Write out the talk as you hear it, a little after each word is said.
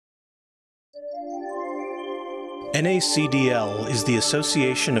NACDL is the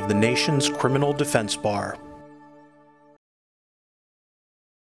association of the nation's criminal defense bar.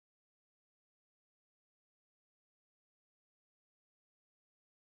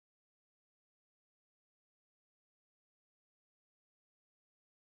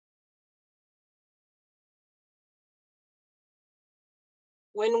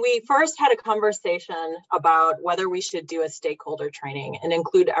 When we first had a conversation about whether we should do a stakeholder training and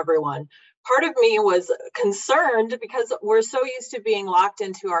include everyone, part of me was concerned because we're so used to being locked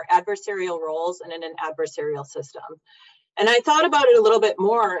into our adversarial roles and in an adversarial system. And I thought about it a little bit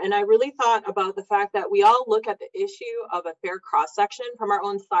more, and I really thought about the fact that we all look at the issue of a fair cross-section from our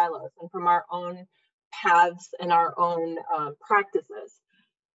own silos and from our own paths and our own practices.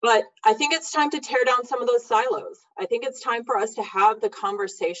 But I think it's time to tear down some of those silos. I think it's time for us to have the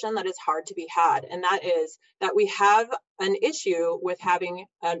conversation that is hard to be had. And that is that we have an issue with having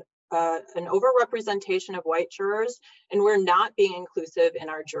an overrepresentation of white jurors, and we're not being inclusive in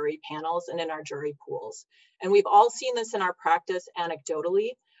our jury panels and in our jury pools. And we've all seen this in our practice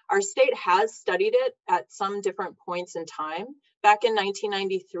anecdotally. Our state has studied it at some different points in time. Back in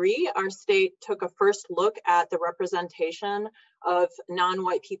 1993, our state took a first look at the representation of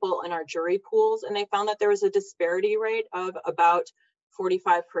non-white people in our jury pools, and they found that there was a disparity rate of about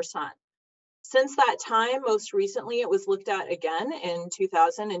 45%. Since that time, most recently, it was looked at again in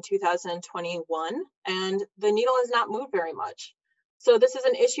 2000 and 2021, and the needle has not moved very much. So this is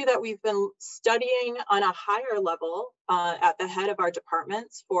an issue that we've been studying on a higher level at the head of our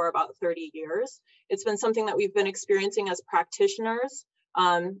departments for about 30 years. It's been something that we've been experiencing as practitioners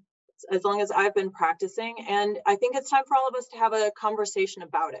as long as I've been practicing. And I think it's time for all of us to have a conversation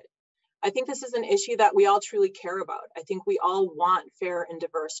about it. I think this is an issue that we all truly care about. I think we all want fair and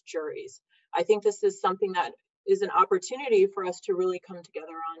diverse juries. I think this is something that is an opportunity for us to really come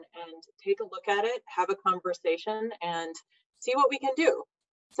together on and take a look at it, have a conversation, and see what we can do.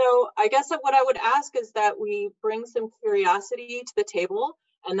 So I guess that what I would ask is that we bring some curiosity to the table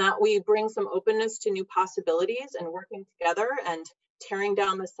and that we bring some openness to new possibilities and working together and tearing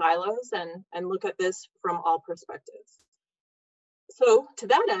down the silos and look at this from all perspectives. So to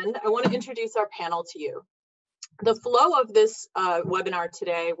that end, I want to introduce our panel to you. The flow of this webinar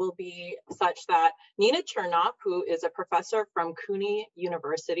today will be such that Nina Chernoff, who is a professor from CUNY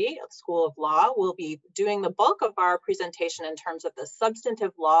University School of Law, will be doing the bulk of our presentation in terms of the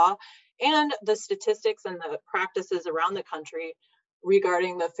substantive law and the statistics and the practices around the country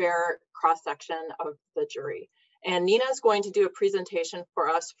regarding the fair cross-section of the jury. And Nina is going to do a presentation for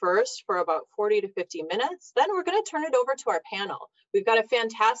us first for about 40 to 50 minutes. Then we're going to turn it over to our panel. We've got a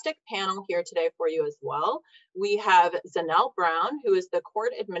fantastic panel here today for you as well. We have Zanelle Brown, who is the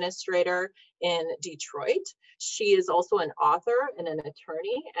court administrator in Detroit. She is also an author and an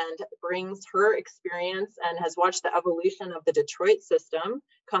attorney and brings her experience and has watched the evolution of the Detroit system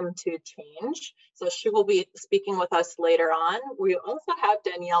come to change. So she will be speaking with us later on. We also have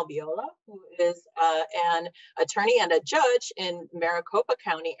Danielle Viola, who is an attorney and a judge in Maricopa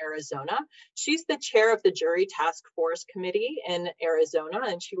County, Arizona. She's the chair of the Jury Task Force Committee in Arizona,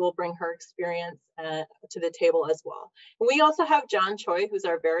 and she will bring her experience to the table as well. And we also have John Choi, who's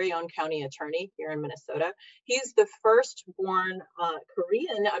our very own county attorney here in Minnesota. He's the first-born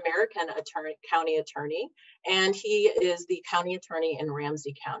Korean American county attorney, and he is the county attorney in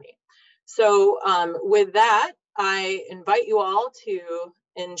Ramsey County. So with that, I invite you all to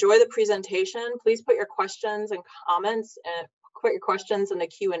enjoy the presentation. Please put your questions and comments and put your questions in the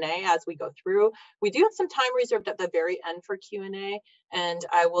Q&A as we go through. We do have some time reserved at the very end for Q&A, and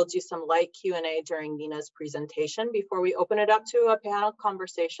I will do some light Q&A during Nina's presentation before we open it up to a panel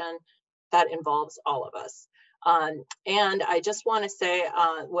conversation that involves all of us. And I just want to say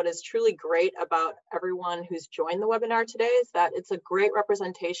what is truly great about everyone who's joined the webinar today is that it's a great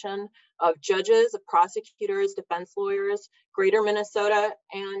representation of judges, prosecutors, defense lawyers, greater Minnesota,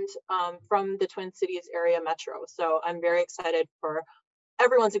 and from the Twin Cities area metro. So I'm very excited for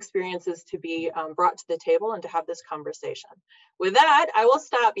everyone's experiences to be brought to the table and to have this conversation. With that, I will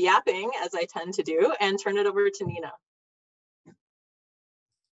stop yapping as I tend to do and turn it over to Nina.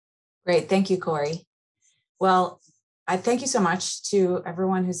 Great, thank you, Corey. Well, I thank you so much to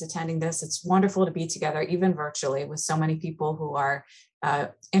everyone who's attending this. It's wonderful to be together, even virtually, with so many people who are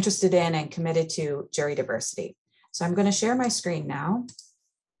interested in and committed to jury diversity. So I'm going to share my screen now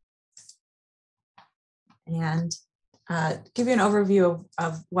and give you an overview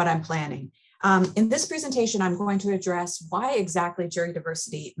of what I'm planning. In this presentation, I'm going to address why exactly jury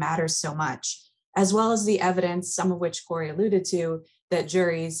diversity matters so much, as well as the evidence, some of which Corey alluded to, that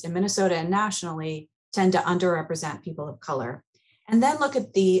juries in Minnesota and nationally tend to underrepresent people of color. And then look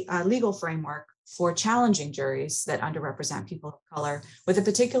at the legal framework for challenging juries that underrepresent people of color, with a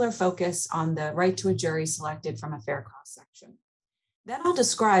particular focus on the right to a jury selected from a fair cross-section. Then I'll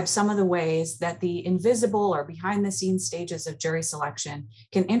describe some of the ways that the invisible or behind the scenes stages of jury selection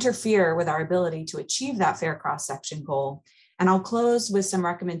can interfere with our ability to achieve that fair cross-section goal. And I'll close with some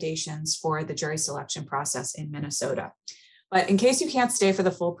recommendations for the jury selection process in Minnesota. But in case you can't stay for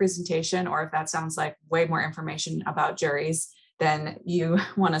the full presentation, or if that sounds like way more information about juries than you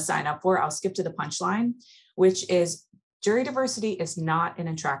want to sign up for, I'll skip to the punchline, which is jury diversity is not an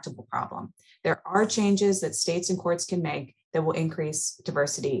intractable problem. There are changes that states and courts can make that will increase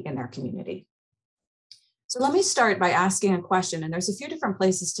diversity in their community. So let me start by asking a question, and there's a few different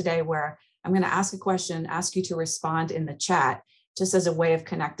places today where I'm going to ask a question, ask you to respond in the chat, just as a way of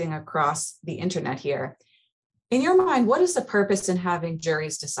connecting across the internet here. In your mind, what is the purpose in having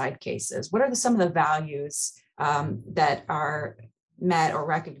juries decide cases? What are some of the values that are met or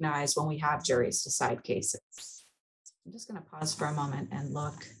recognized when we have juries decide cases? I'm just going to pause for a moment and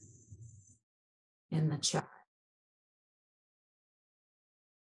look in the chat.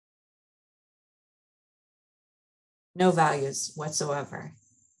 No values whatsoever.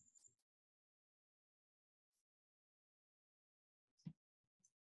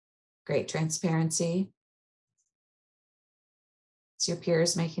 Great. Transparency. It's your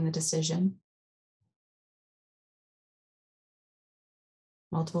peers making the decision.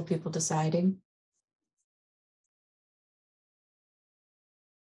 Multiple people deciding.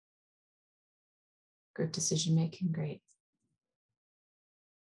 Group decision making. Great.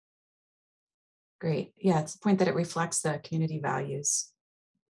 Great. Yeah, it's the point that it reflects the community values.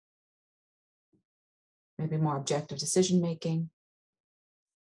 Maybe more objective decision making.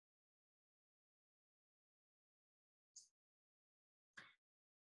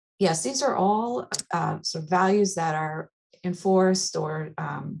 Yes, these are all sort of values that are enforced or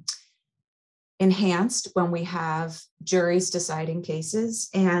enhanced when we have juries deciding cases.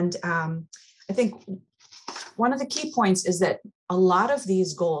 And I think one of the key points is that a lot of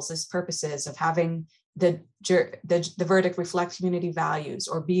these goals, these purposes of having the verdict reflect community values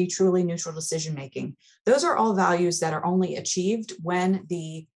or be truly neutral decision making, those are all values that are only achieved when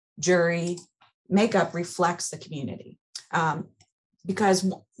the jury makeup reflects the community.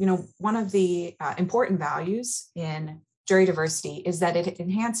 Because one of the important values in jury diversity is that it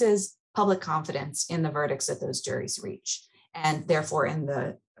enhances public confidence in the verdicts that those juries reach, and therefore in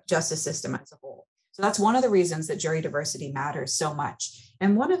the justice system as a whole. So that's one of the reasons that jury diversity matters so much.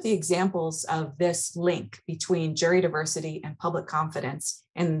 And one of the examples of this link between jury diversity and public confidence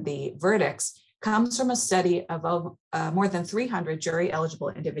in the verdicts comes from a study of more than 300 jury eligible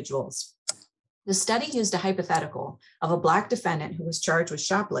individuals. The study used a hypothetical of a Black defendant who was charged with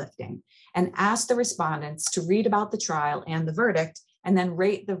shoplifting and asked the respondents to read about the trial and the verdict and then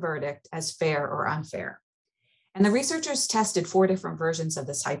rate the verdict as fair or unfair. And the researchers tested 4 different versions of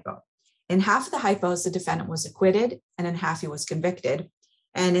this hypo. In half of the hypos, the defendant was acquitted, and in half he was convicted.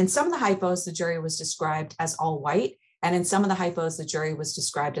 And in some of the hypos, the jury was described as all white, and in some of the hypos, the jury was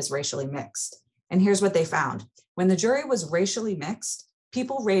described as racially mixed. And here's what they found. When the jury was racially mixed,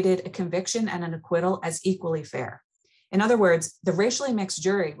 people rated a conviction and an acquittal as equally fair. In other words, the racially mixed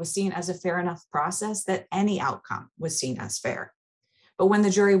jury was seen as a fair enough process that any outcome was seen as fair. But when the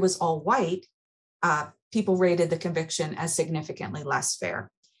jury was all white, people rated the conviction as significantly less fair.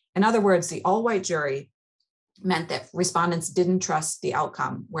 In other words, the all-white jury meant that respondents didn't trust the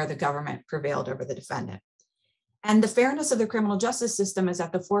outcome where the government prevailed over the defendant. And the fairness of the criminal justice system is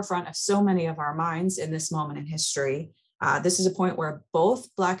at the forefront of so many of our minds in this moment in history. This is a point where both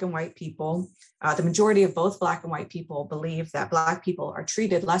Black and white people, the majority of both Black and white people believe that Black people are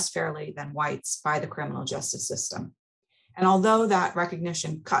treated less fairly than whites by the criminal justice system. And although that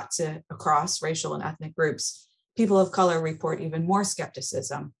recognition cuts across racial and ethnic groups, people of color report even more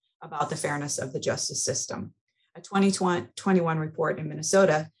skepticism about the fairness of the justice system. A 2021 report in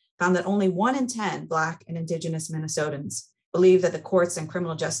Minnesota found that only 1 in 10 Black and Indigenous Minnesotans believe that the courts and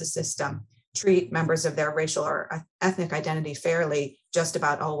criminal justice system treat members of their racial or ethnic identity fairly just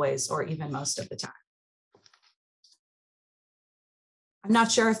about always or even most of the time. I'm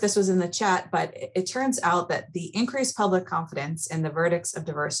not sure if this was in the chat, but it turns out that the increased public confidence in the verdicts of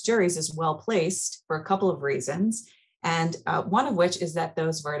diverse juries is well placed for a couple of reasons. And one of which is that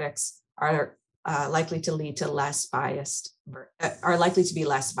those verdicts are likely to lead to less biased, are likely to be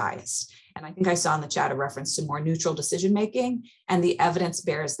less biased. And I think I saw in the chat a reference to more neutral decision-making, and the evidence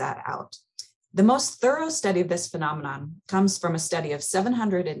bears that out. The most thorough study of this phenomenon comes from a study of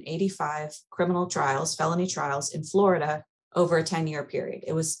 785 criminal trials, felony trials in Florida over a 10-year period.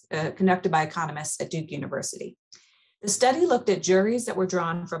 It was conducted by economists at Duke University. The study looked at juries that were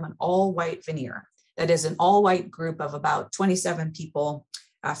drawn from an all-white veneer, that is an all-white group of about 27 people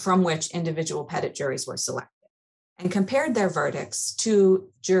from which individual petit juries were selected, and compared their verdicts to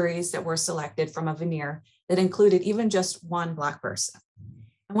juries that were selected from a veneer that included even just one Black person.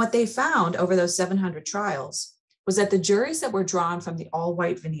 And what they found over those 700 trials was that the juries that were drawn from the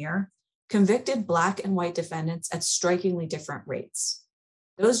all-white veneer convicted Black and white defendants at strikingly different rates.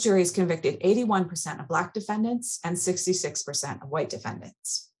 Those juries convicted 81% of Black defendants and 66% of white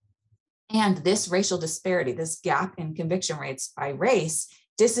defendants. And this racial disparity, this gap in conviction rates by race,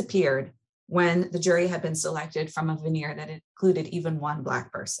 disappeared when the jury had been selected from a veneer that included even one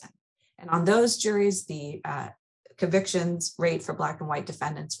Black person. And on those juries, the convictions rate for Black and white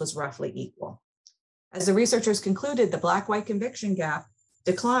defendants was roughly equal. As the researchers concluded, the Black-white conviction gap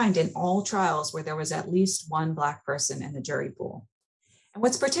declined in all trials where there was at least one Black person in the jury pool. And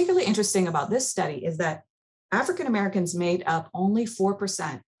what's particularly interesting about this study is that African Americans made up only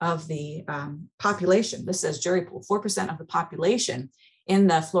 4% of the population. This says jury pool, 4% of the population in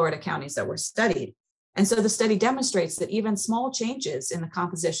the Florida counties that were studied. And so the study demonstrates that even small changes in the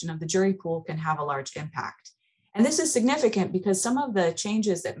composition of the jury pool can have a large impact. And this is significant because some of the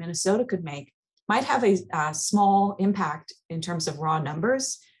changes that Minnesota could make might have a small impact in terms of raw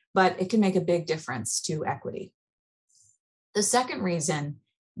numbers, but it can make a big difference to equity. The second reason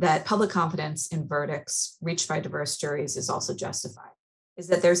that public confidence in verdicts reached by diverse juries is also justified is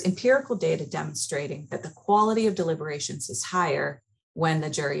that there's empirical data demonstrating that the quality of deliberations is higher when the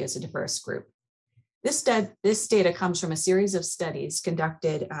jury is a diverse group. This data comes from a series of studies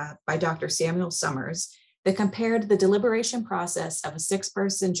conducted by Dr. Samuel Summers that compared the deliberation process of a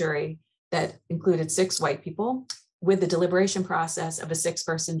 6-person jury that included 6 white people with the deliberation process of a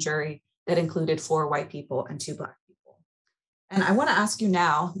 6-person jury that included 4 white people and 2 Black people. And I want to ask you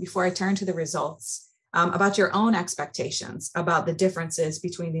now, before I turn to the results, about your own expectations about the differences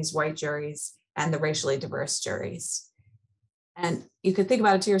between these white juries and the racially diverse juries. And you could think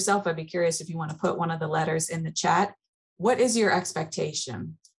about it to yourself. I'd be curious if you want to put one of the letters in the chat. What is your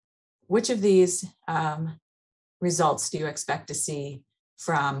expectation? Which of these results do you expect to see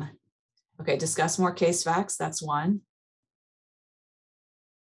from, okay, discuss more case facts, that's one.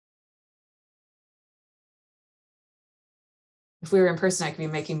 If we were in person, I could be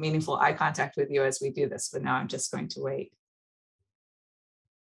making meaningful eye contact with you as we do this, but now I'm just going to wait.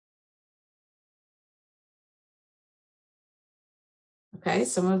 Okay,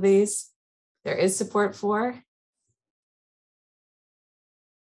 some of these there is support for.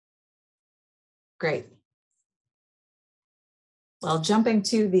 Great. Well, jumping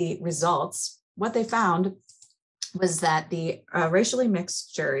to the results, what they found was that the racially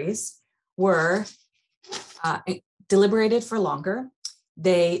mixed juries were deliberated for longer.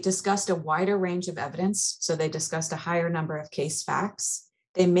 They discussed a wider range of evidence, so they discussed a higher number of case facts.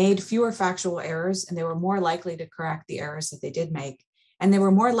 They made fewer factual errors, and they were more likely to correct the errors that they did make. And they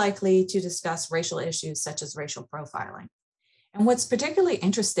were more likely to discuss racial issues such as racial profiling. And what's particularly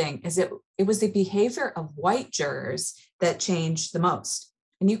interesting is it was the behavior of white jurors that changed the most.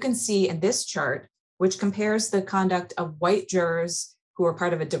 And you can see in this chart, which compares the conduct of white jurors who were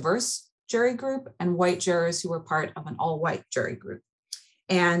part of a diverse jury group and white jurors who were part of an all-white jury group.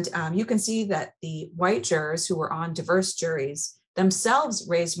 And you can see that the white jurors who were on diverse juries themselves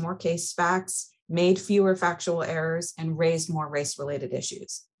raised more case facts, made fewer factual errors, and raised more race-related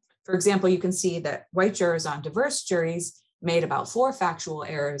issues. For example, you can see that white jurors on diverse juries made about 4 factual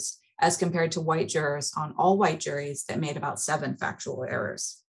errors as compared to white jurors on all white juries that made about 7 factual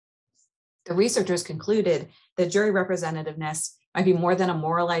errors. The researchers concluded that jury representativeness might be more than a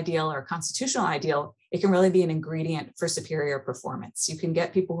moral ideal or a constitutional ideal. It can really be an ingredient for superior performance. You can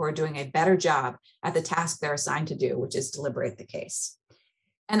get people who are doing a better job at the task they're assigned to do, which is deliberate the case.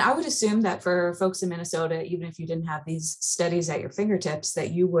 And I would assume that for folks in Minnesota, even if you didn't have these studies at your fingertips,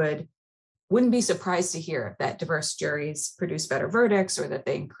 that you wouldn't be surprised to hear that diverse juries produce better verdicts or that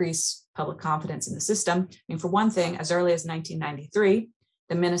they increase public confidence in the system. I mean, for one thing, as early as 1993,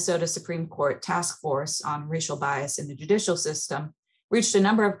 the Minnesota Supreme Court Task Force on Racial Bias in the Judicial System reached a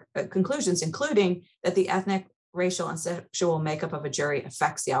number of conclusions, including that the ethnic, racial, and sexual makeup of a jury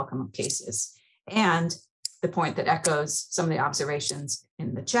affects the outcome of cases. And the point that echoes some of the observations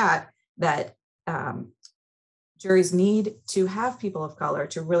in the chat that juries need to have people of color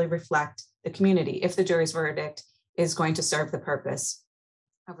to really reflect the community if the jury's verdict is going to serve the purpose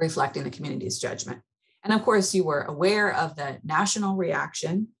of reflecting the community's judgment. And of course, you were aware of the national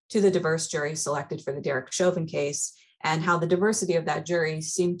reaction to the diverse jury selected for the Derek Chauvin case and how the diversity of that jury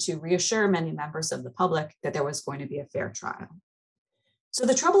seemed to reassure many members of the public that there was going to be a fair trial. So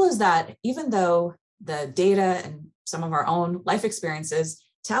the trouble is that even though the data and some of our own life experiences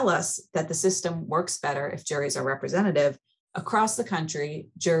tell us that the system works better if juries are representative. Across the country,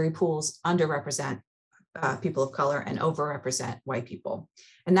 jury pools underrepresent people of color and overrepresent white people.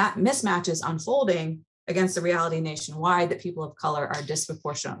 And that mismatch is unfolding against the reality nationwide that people of color are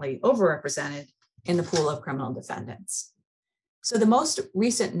disproportionately overrepresented in the pool of criminal defendants. So the most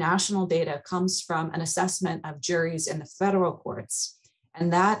recent national data comes from an assessment of juries in the federal courts.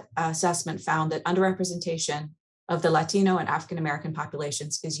 And that assessment found that underrepresentation of the Latino and African-American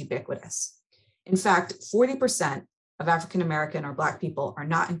populations is ubiquitous. In fact, 40% of African-American or Black people are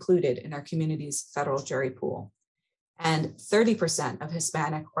not included in their community's federal jury pool. And 30% of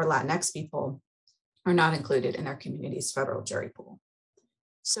Hispanic or Latinx people are not included in their community's federal jury pool.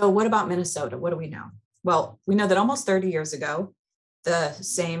 So what about Minnesota? What do we know? Well, we know that almost 30 years ago, the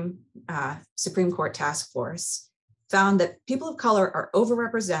same Supreme Court task force found that people of color are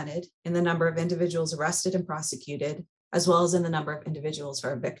overrepresented in the number of individuals arrested and prosecuted, as well as in the number of individuals who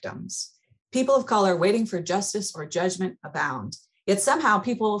are victims. People of color waiting for justice or judgment abound, yet somehow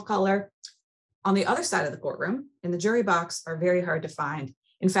people of color on the other side of the courtroom, in the jury box, are very hard to find.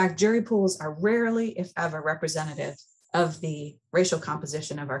 In fact, jury pools are rarely, if ever, representative of the racial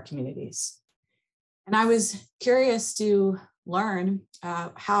composition of our communities. And I was curious to learn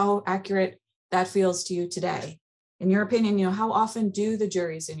how accurate that feels to you today. In your opinion, how often do the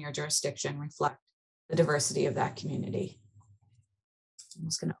juries in your jurisdiction reflect the diversity of that community? I'm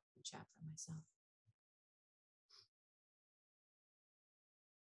just going to open the chat for myself.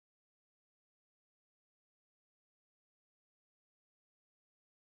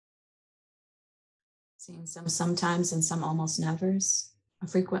 Seeing some sometimes and some almost nevers,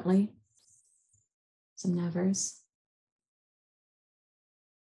 frequently, some nevers.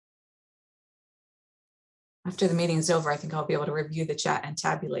 After the meeting is over, I think I'll be able to review the chat and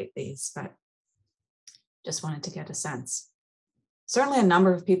tabulate these, but just wanted to get a sense. Certainly a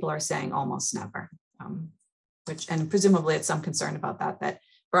number of people are saying almost never, and presumably it's some concern about that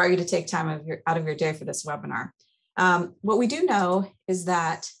brought you to take time out of your day for this webinar. What we do know is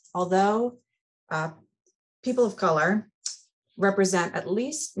that although people of color represent at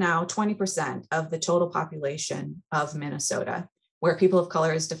least now 20% of the total population of Minnesota, where people of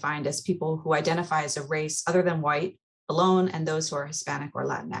color is defined as people who identify as a race other than white alone, and those who are Hispanic or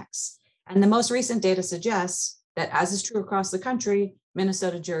Latinx. And the most recent data suggests that, as is true across the country,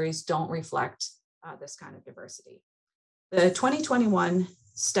 Minnesota juries don't reflect this kind of diversity. The 2021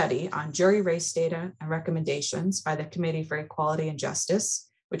 study on jury race data and recommendations by the Committee for Equality and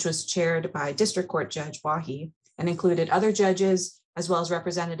Justice, which was chaired by District Court Judge Wahi and included other judges, as well as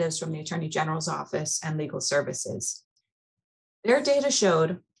representatives from the Attorney General's office and legal services. Their data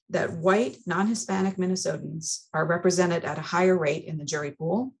showed that white non-Hispanic Minnesotans are represented at a higher rate in the jury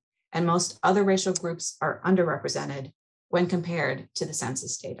pool, and most other racial groups are underrepresented when compared to the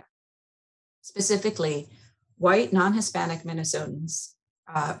census data. Specifically, white non-Hispanic Minnesotans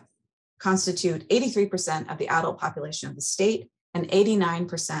constitute 83% of the adult population of the state and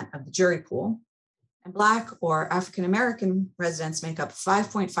 89% of the jury pool. And Black or African-American residents make up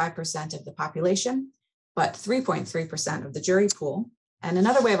 5.5% of the population, but 3.3% of the jury pool. And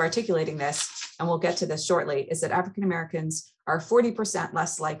another way of articulating this, and we'll get to this shortly, is that African Americans are 40%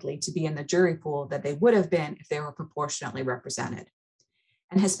 less likely to be in the jury pool than they would have been if they were proportionately represented.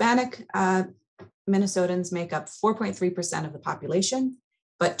 And Hispanic Minnesotans make up 4.3% of the population,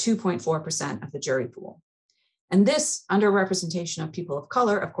 but 2.4% of the jury pool. And this underrepresentation of people of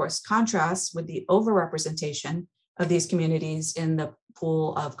color, of course, contrasts with the overrepresentation of these communities in the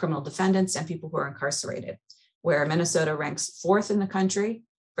pool of criminal defendants and people who are incarcerated, where Minnesota ranks 4th in the country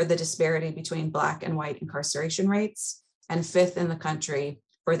for the disparity between Black and white incarceration rates, and 5th in the country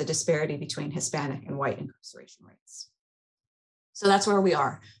for the disparity between Hispanic and white incarceration rates. So that's where we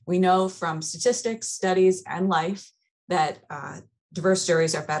are. We know from statistics, studies, and life that diverse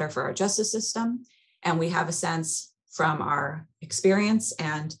juries are better for our justice system. And we have a sense from our experience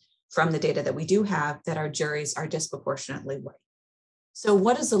and from the data that we do have that our juries are disproportionately white. So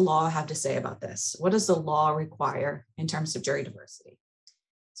what does the law have to say about this? What does the law require in terms of jury diversity?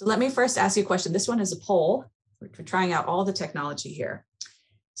 So let me first ask you a question. This one is a poll. We're trying out all the technology here.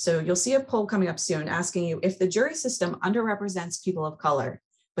 So you'll see a poll coming up soon asking you, if the jury system underrepresents people of color,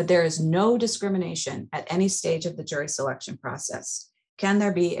 but there is no discrimination at any stage of the jury selection process, can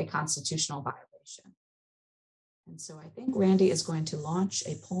there be a constitutional violation? And so I think Randy is going to launch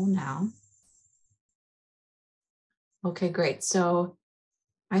a poll now. Okay, great. So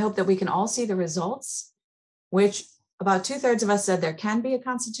I hope that we can all see the results, which about 2/3 of us said there can be a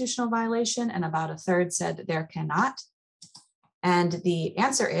constitutional violation and about 1/3 said that there cannot. And the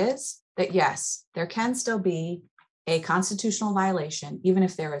answer is that yes, there can still be a constitutional violation, even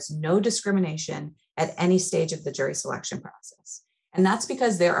if there is no discrimination at any stage of the jury selection process. And that's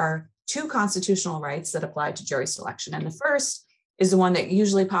because there are two constitutional rights that apply to jury selection. And the first is the one that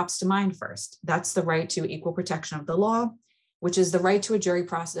usually pops to mind first. That's the right to equal protection of the law, which is the right to a jury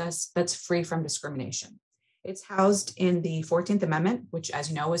process that's free from discrimination. It's housed in the 14th Amendment, which, as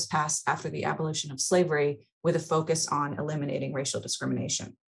you know, was passed after the abolition of slavery with a focus on eliminating racial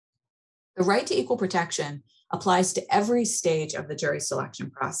discrimination. The right to equal protection applies to every stage of the jury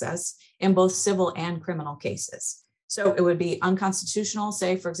selection process in both civil and criminal cases. So it would be unconstitutional,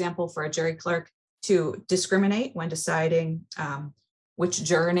 say, for example, for a jury clerk to discriminate when deciding which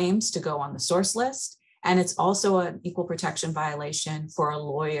juror names to go on the source list. And it's also an equal protection violation for a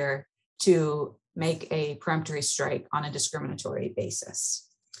lawyer to make a peremptory strike on a discriminatory basis.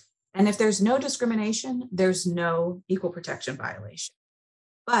 And if there's no discrimination, there's no equal protection violation.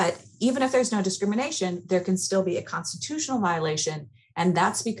 But even if there's no discrimination, there can still be a constitutional violation. And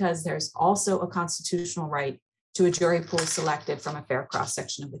that's because there's also a constitutional right to a jury pool selected from a fair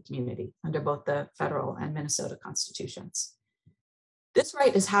cross-section of the community under both the federal and Minnesota constitutions. This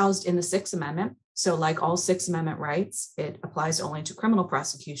right is housed in the Sixth Amendment. So like all Sixth Amendment rights, it applies only to criminal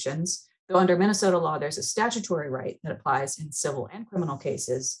prosecutions, though under Minnesota law, there's a statutory right that applies in civil and criminal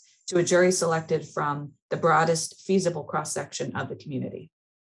cases to a jury selected from the broadest feasible cross-section of the community.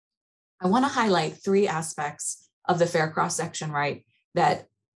 I want to highlight three aspects of the fair cross-section right that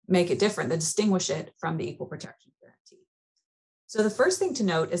make it different, that distinguish it from the equal protection guarantee. So the first thing to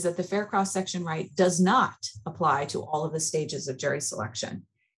note is that the fair cross-section right does not apply to all of the stages of jury selection.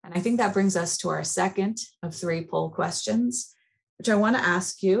 And I think that brings us to our second of three poll questions, which I want to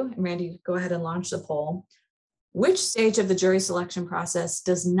ask you, and Randy, go ahead and launch the poll. Which stage of the jury selection process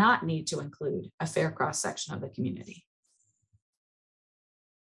does not need to include a fair cross-section of the community?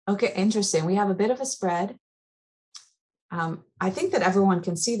 Okay, interesting. We have a bit of a spread. I think that everyone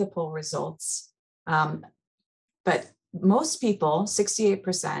can see the poll results, but most people,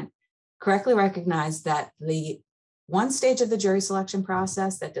 68%, correctly recognize that the one stage of the jury selection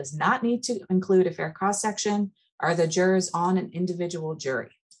process that does not need to include a fair cross-section are the jurors on an individual jury.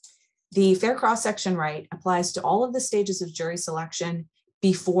 The fair cross-section right applies to all of the stages of jury selection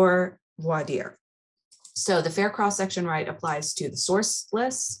before voir dire. So the fair cross-section right applies to the source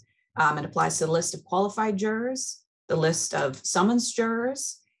list. It applies to the list of qualified jurors, the list of summons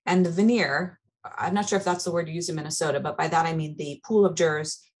jurors, and the veneer. I'm not sure if that's the word you use in Minnesota, but by that I mean the pool of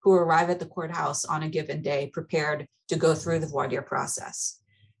jurors who arrive at the courthouse on a given day prepared to go through the voir dire process.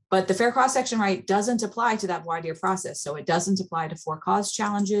 But the fair cross-section right doesn't apply to that voir dire process. So it doesn't apply to for-cause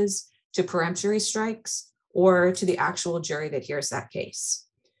challenges, to peremptory strikes, or to the actual jury that hears that case.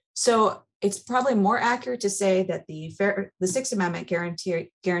 So it's probably more accurate to say that the Sixth Amendment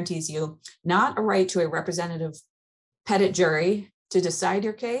guarantees you not a right to a representative petit jury to decide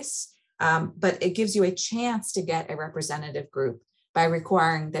your case, but it gives you a chance to get a representative group by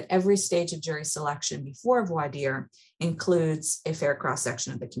requiring that every stage of jury selection before voir dire includes a fair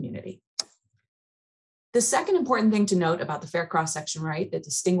cross-section of the community. The second important thing to note about the fair cross-section right that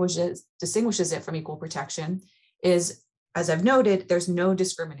distinguishes it from equal protection is, as I've noted, there's no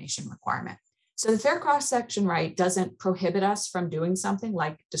discrimination requirement. So the fair cross-section right doesn't prohibit us from doing something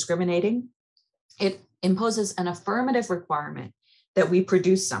like discriminating. It imposes an affirmative requirement that we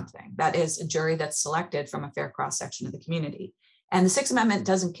produce something, that is a jury that's selected from a fair cross-section of the community. And the Sixth Amendment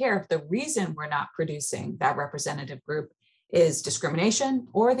doesn't care if the reason we're not producing that representative group is discrimination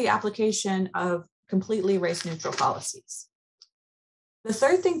or the application of completely race-neutral policies. The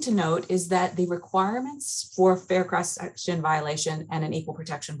third thing to note is that the requirements for fair cross-section violation and an equal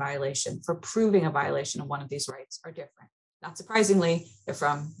protection violation for proving a violation of one of these rights are different. Not surprisingly, they're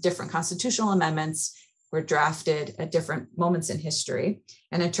from different constitutional amendments, were drafted at different moments in history,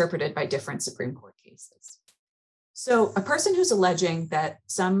 and interpreted by different Supreme Court cases. So a person who's alleging that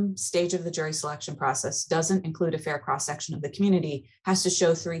some stage of the jury selection process doesn't include a fair cross-section of the community has to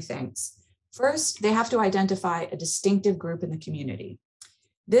show three things. First, they have to identify a distinctive group in the community.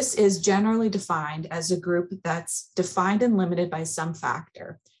 This is generally defined as a group that's defined and limited by some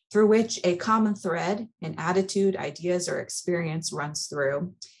factor through which a common thread in attitude, ideas, or experience runs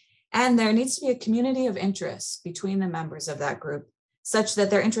through. And there needs to be a community of interest between the members of that group such that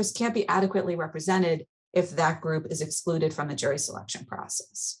their interests can't be adequately represented if that group is excluded from the jury selection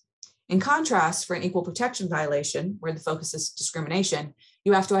process. In contrast, for an equal protection violation, where the focus is discrimination,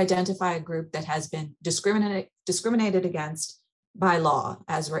 you have to identify a group that has been discriminated against by law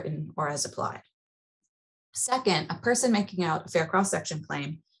as written or as applied. Second, a person making out a fair cross-section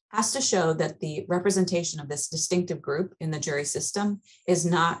claim has to show that the representation of this distinctive group in the jury system is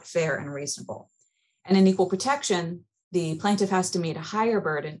not fair and reasonable. And in equal protection, the plaintiff has to meet a higher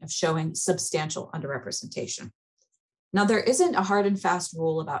burden of showing substantial underrepresentation. Now, there isn't a hard and fast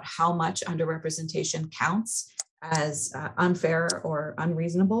rule about how much underrepresentation counts as unfair or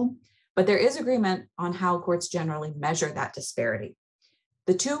unreasonable, but there is agreement on how courts generally measure that disparity.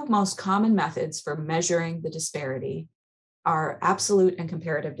 The two most common methods for measuring the disparity are absolute and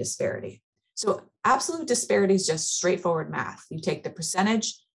comparative disparity. So absolute disparity is just straightforward math. You take the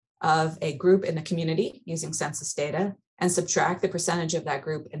percentage of a group in the community using census data and subtract the percentage of that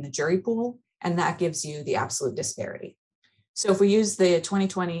group in the jury pool, and that gives you the absolute disparity. So if we use the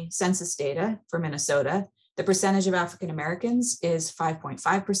 2020 census data for Minnesota, the percentage of African Americans is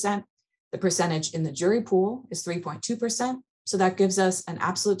 5.5%. The percentage in the jury pool is 3.2%. So that gives us an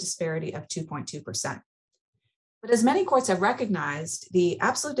absolute disparity of 2.2%. But as many courts have recognized, the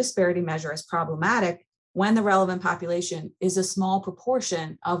absolute disparity measure is problematic when the relevant population is a small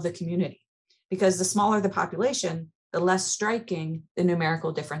proportion of the community, because the smaller the population, the less striking the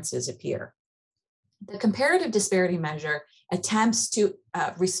numerical differences appear. The comparative disparity measure attempts to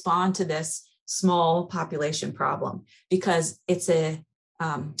respond to this small population problem because it's a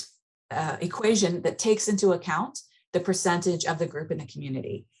equation that takes into account the percentage of the group in the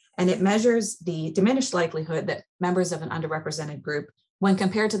community. And it measures the diminished likelihood that members of an underrepresented group, when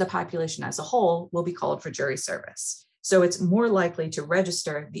compared to the population as a whole, will be called for jury service. So it's more likely to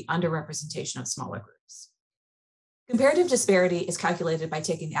register the underrepresentation of smaller groups. Comparative disparity is calculated by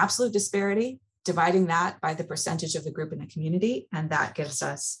taking the absolute disparity, dividing that by the percentage of the group in the community, and that gives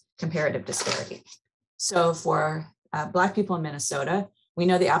us comparative disparity. So for Black people in Minnesota, we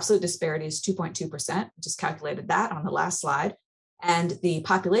know the absolute disparity is 2.2%, just calculated that on the last slide, and the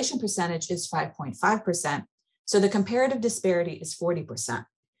population percentage is 5.5%. So the comparative disparity is 40%,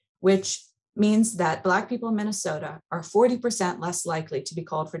 which means that Black people in Minnesota are 40% less likely to be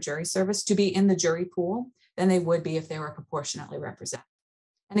called for jury service, to be in the jury pool, than they would be if they were proportionately represented.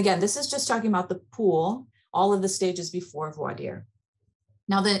 And again, this is just talking about the pool, all of the stages before voir dire.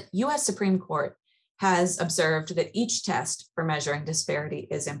 Now, the US Supreme Court has observed that each test for measuring disparity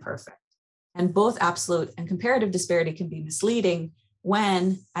is imperfect. And both absolute and comparative disparity can be misleading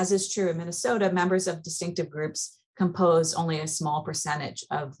when, as is true in Minnesota, members of distinctive groups compose only a small percentage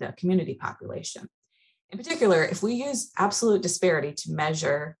of the community population. In particular, if we use absolute disparity to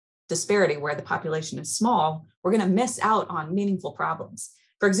measure disparity where the population is small, we're going to miss out on meaningful problems.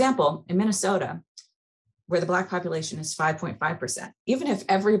 For example, in Minnesota, where the Black population is 5.5%, even if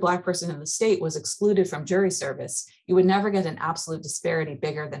every Black person in the state was excluded from jury service, you would never get an absolute disparity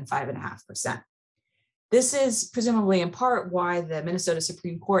bigger than 5.5%. This is presumably in part why the Minnesota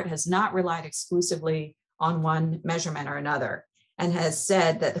Supreme Court has not relied exclusively on one measurement or another, and has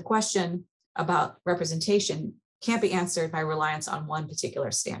said that the question about representation can't be answered by reliance on one particular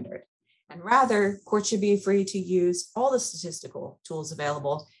standard. And rather, courts should be free to use all the statistical tools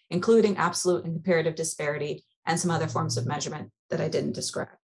available, including absolute and comparative disparity and some other forms of measurement that I didn't describe.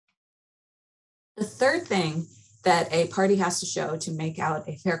 The third thing that a party has to show to make out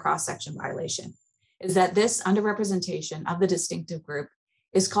a fair cross-section violation is that this underrepresentation of the distinctive group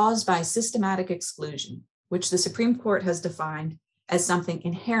is caused by systematic exclusion, which the Supreme Court has defined as something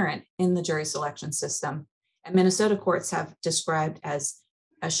inherent in the jury selection system, and Minnesota courts have described as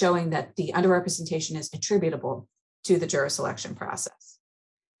showing that the underrepresentation is attributable to the jury selection process.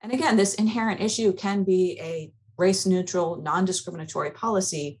 And again, this inherent issue can be a race-neutral, non-discriminatory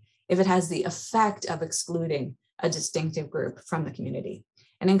policy if it has the effect of excluding a distinctive group from the community.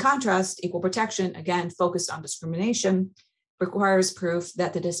 And in contrast, equal protection, again, focused on discrimination, requires proof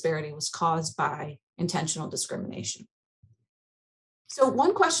that the disparity was caused by intentional discrimination. So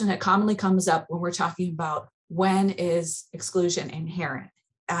one question that commonly comes up when we're talking about when is exclusion inherent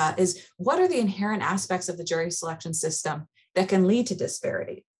is what are the inherent aspects of the jury selection system that can lead to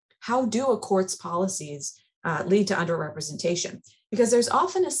disparity? How do a court's policies lead to underrepresentation? Because there's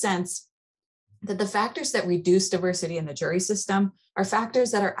often a sense that the factors that reduce diversity in the jury system are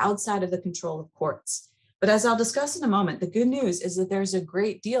factors that are outside of the control of courts. But as I'll discuss in a moment, the good news is that there's a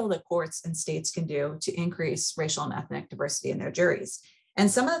great deal that courts and states can do to increase racial and ethnic diversity in their juries. And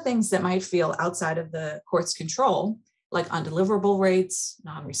some of the things that might feel outside of the court's control, like undeliverable rates,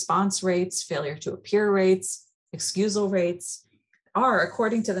 non-response rates, failure to appear rates, excusal rates, are,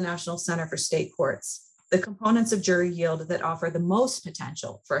 according to the National Center for State Courts, the components of jury yield that offer the most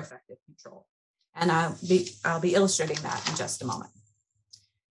potential for effective control. And I'll be illustrating that in just a moment.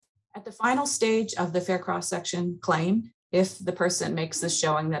 At the final stage of the fair cross-section claim, if the person makes this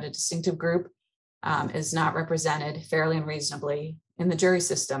showing that a distinctive group is not represented fairly and reasonably in the jury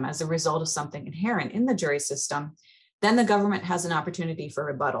system as a result of something inherent in the jury system, then the government has an opportunity for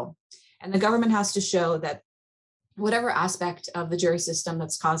rebuttal. And the government has to show that whatever aspect of the jury system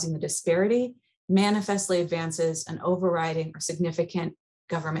that's causing the disparity manifestly advances an overriding or significant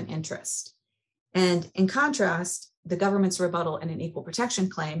government interest. And in contrast, the government's rebuttal in an equal protection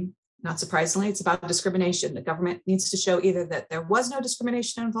claim, not surprisingly, it's about discrimination. The government needs to show either that there was no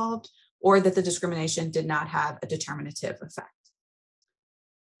discrimination involved or that the discrimination did not have a determinative effect.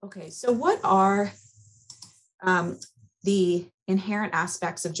 Okay, so what are the inherent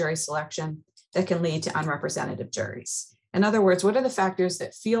aspects of jury selection that can lead to unrepresentative juries? In other words, what are the factors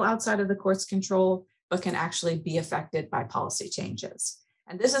that feel outside of the court's control, but can actually be affected by policy changes?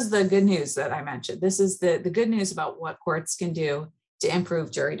 And this is the good news that I mentioned. This is the good news about what courts can do to improve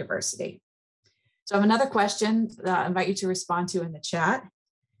jury diversity. So I have another question that I invite you to respond to in the chat.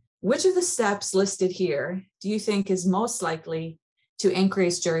 Which of the steps listed here do you think is most likely to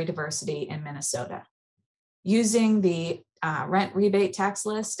increase jury diversity in Minnesota? Using the rent rebate tax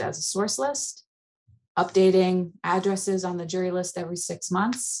list as a source list, updating addresses on the jury list every 6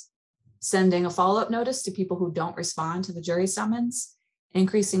 months, sending a follow-up notice to people who don't respond to the jury summons,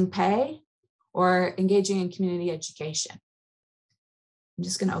 increasing pay, or engaging in community education. I'm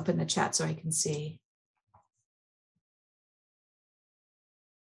just going to open the chat so I can see.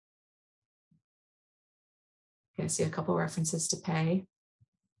 Okay, I see a couple references to pay.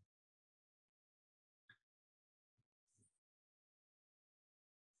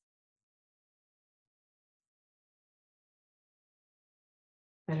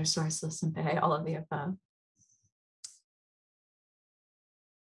 Better source list and pay, all of the above.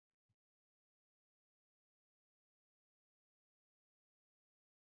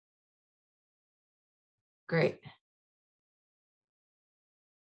 Great.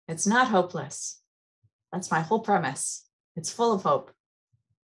 It's not hopeless. That's my whole premise. It's full of hope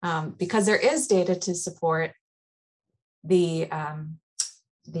because there is data to support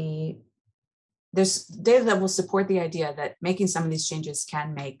there's data that will support the idea that making some of these changes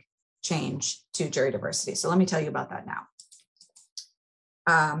can make change to jury diversity. So let me tell you about that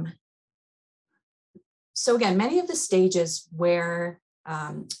now. So again, many of the stages where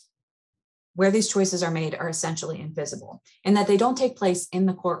these choices are made are essentially invisible in that they don't take place in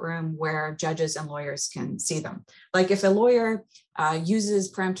the courtroom where judges and lawyers can see them. Like if a lawyer uses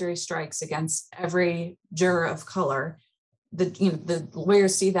peremptory strikes against every juror of color, the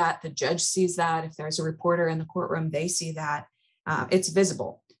lawyers see that, the judge sees that. If there's a reporter in the courtroom, they see that. It's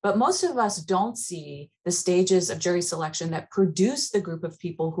visible. But most of us don't see the stages of jury selection that produce the group of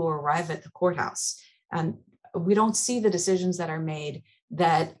people who arrive at the courthouse. And we don't see the decisions that are made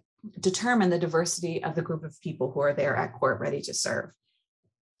that determine the diversity of the group of people who are there at court ready to serve.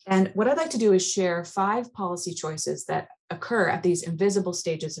 And what I'd like to do is share 5 policy choices that occur at these invisible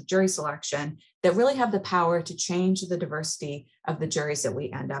stages of jury selection that really have the power to change the diversity of the juries that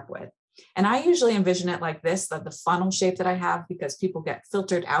we end up with. And I usually envision it like this, the funnel shape that I have, because people get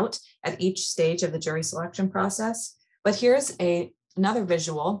filtered out at each stage of the jury selection process. But here's another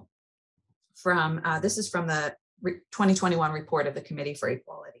visual from, this is from the 2021 report of the Committee for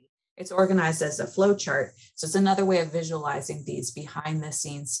Equality. It's organized as a flow chart. So it's another way of visualizing these behind the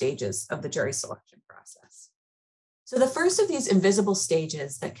scenes stages of the jury selection process. So the first of these invisible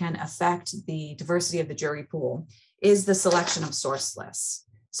stages that can affect the diversity of the jury pool is the selection of source lists.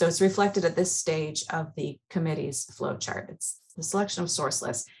 So it's reflected at this stage of the committee's flow chart. It's the selection of source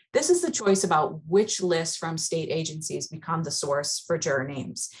lists. This is the choice about which lists from state agencies become the source for juror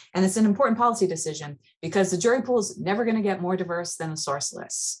names. And it's an important policy decision because the jury pool is never going to get more diverse than the source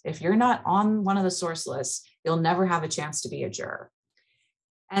lists. If you're not on one of the source lists, you'll never have a chance to be a juror.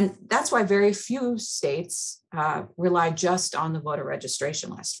 And that's why very few states rely just on the voter registration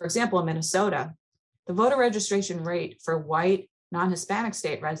list. For example, in Minnesota, the voter registration rate for white non-Hispanic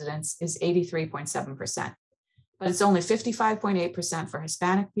state residents is 83.7%. But it's only 55.8% for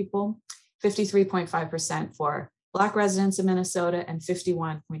Hispanic people, 53.5% for Black residents of Minnesota, and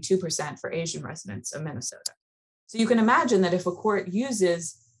 51.2% for Asian residents of Minnesota. So you can imagine that if a court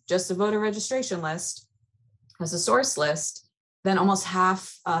uses just the voter registration list as a source list, then almost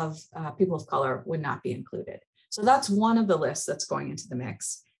half of people of color would not be included. So that's one of the lists that's going into the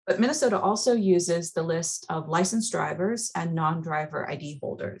mix. But Minnesota also uses the list of licensed drivers and non-driver ID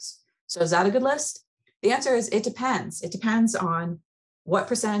holders. So is that a good list? The answer is it depends. It depends on what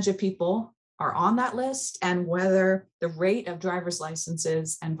percentage of people are on that list and whether the rate of driver's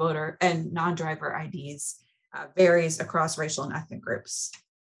licenses and voter and non-driver IDs varies across racial and ethnic groups.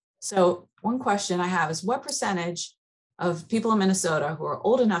 So one question I have is what percentage of people in Minnesota who are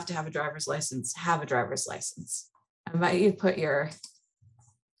old enough to have a driver's license have a driver's license? I invite you to put your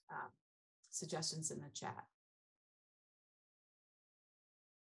suggestions in the chat.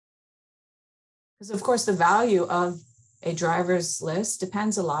 Because of course, the value of a driver's list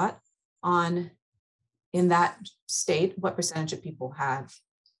depends a lot on, in that state, what percentage of people have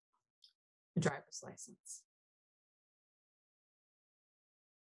a driver's license.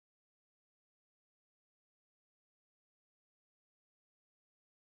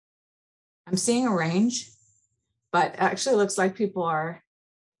 I'm seeing a range, but actually looks like people are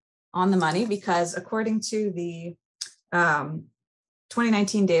on the money, because according to the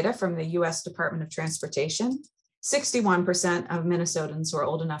 2019 data from the US Department of Transportation, 61% of Minnesotans who are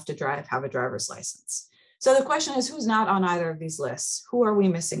old enough to drive have a driver's license. So the question is, who's not on either of these lists? Who are we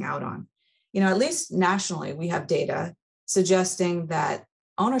missing out on? At least nationally, we have data suggesting that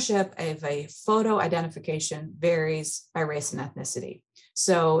ownership of a photo identification varies by race and ethnicity.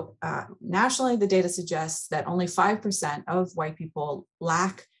 So nationally, the data suggests that only 5% of white people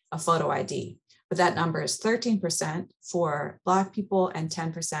lack a photo ID, but that number is 13% for Black people and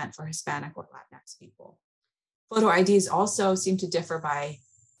 10% for Hispanic or Latinx people. Photo IDs also seem to differ by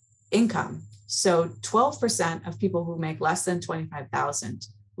income. So 12% of people who make less than $25,000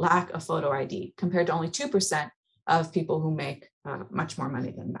 lack a photo ID, compared to only 2% of people who make much more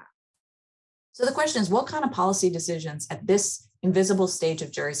money than that. So the question is, what kind of policy decisions at this invisible stage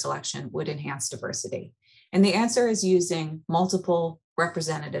of jury selection would enhance diversity? And the answer is using multiple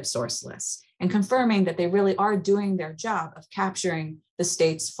representative source lists and confirming that they really are doing their job of capturing the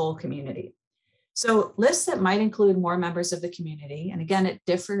state's full community. So lists that might include more members of the community, and again, it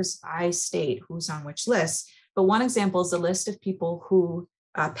differs by state who's on which list, but one example is a list of people who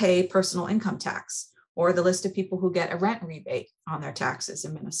pay personal income tax, or the list of people who get a rent rebate on their taxes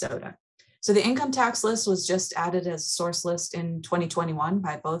in Minnesota. So the income tax list was just added as a source list in 2021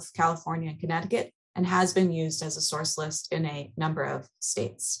 by both California and Connecticut, and has been used as a source list in a number of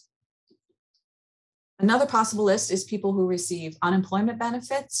states. Another possible list is people who receive unemployment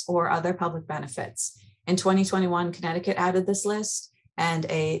benefits or other public benefits. In 2021, Connecticut added this list, and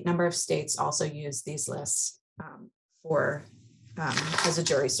a number of states also use these lists as a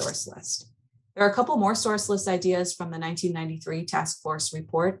jury source list. There are a couple more source list ideas from the 1993 task force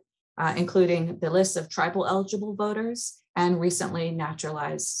report, including the list of tribal eligible voters and recently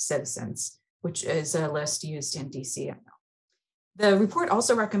naturalized citizens, which is a list used in DC. The report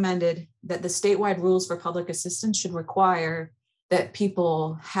also recommended that the statewide rules for public assistance should require that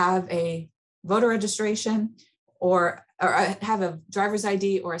people have a voter registration or have a driver's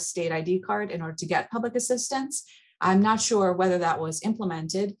ID or a state ID card in order to get public assistance. I'm not sure whether that was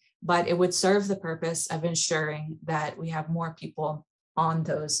implemented, but it would serve the purpose of ensuring that we have more people on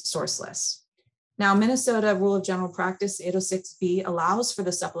those source lists. Now, Minnesota Rule of General Practice 806B allows for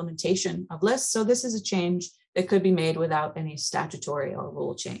the supplementation of lists, so this is a change that could be made without any statutory or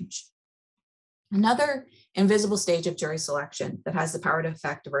rule change. Another invisible stage of jury selection that has the power to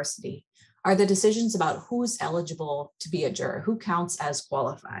affect diversity are the decisions about who's eligible to be a juror, who counts as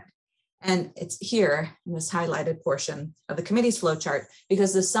qualified. And it's here in this highlighted portion of the committee's flowchart,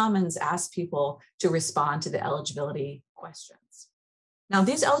 because the summons ask people to respond to the eligibility questions. Now,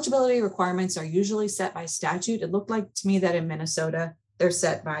 these eligibility requirements are usually set by statute. It looked like to me that in Minnesota, they're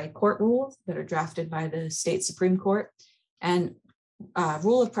set by court rules that are drafted by the state Supreme Court. And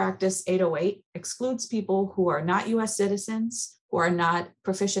Rule of Practice 808 excludes people who are not US citizens, who are not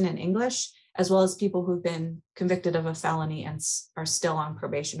proficient in English, as well as people who've been convicted of a felony and are still on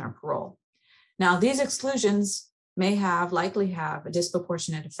probation or parole. Now, these exclusions may likely have a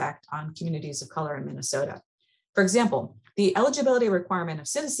disproportionate effect on communities of color in Minnesota. For example, the eligibility requirement of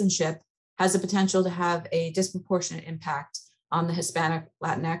citizenship has the potential to have a disproportionate impact on the Hispanic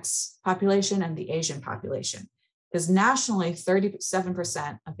Latinx population and the Asian population, because nationally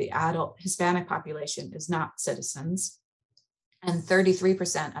 37% of the adult Hispanic population is not citizens, and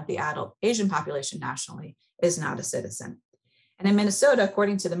 33% of the adult Asian population nationally is not a citizen. And in Minnesota,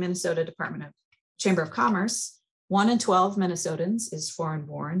 according to the Minnesota Department of Chamber of Commerce, 1 in 12 Minnesotans is foreign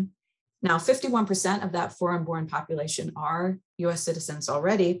born. Now, 51% of that foreign born population are US citizens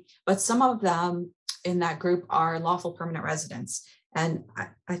already, but some of them in that group are lawful permanent residents. And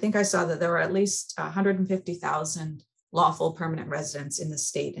I think I saw that there were at least 150,000 lawful permanent residents in the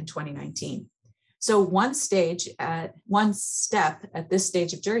state in 2019. So one step at this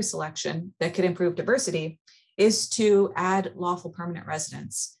stage of jury selection that could improve diversity is to add lawful permanent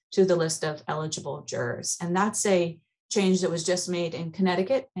residents to the list of eligible jurors. And that's a change that was just made in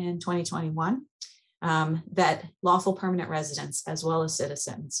Connecticut in 2021, that lawful permanent residents as well as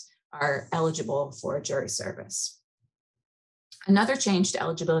citizens are eligible for jury service. Another change to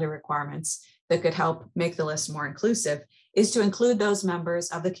eligibility requirements that could help make the list more inclusive is to include those members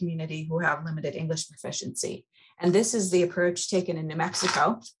of the community who have limited English proficiency. And this is the approach taken in New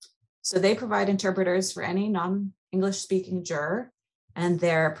Mexico, So they provide interpreters for any non-English speaking juror, and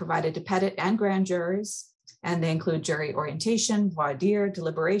they're provided to petit and grand jurors, and they include jury orientation, voir dire,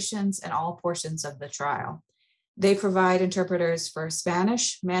 deliberations, and all portions of the trial. They provide interpreters for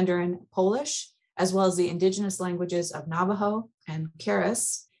Spanish, Mandarin, Polish, as well as the indigenous languages of Navajo and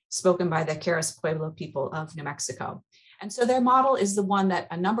Keres, spoken by the Keres Pueblo people of New Mexico. And so their model is the one that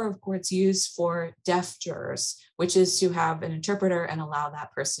a number of courts use for deaf jurors, which is to have an interpreter and allow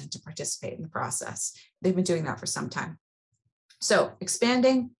that person to participate in the process. They've been doing that for some time. So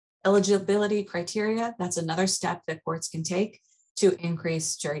expanding eligibility criteria, that's another step that courts can take to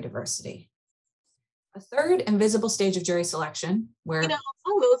increase jury diversity. A third invisible stage of jury selection, where—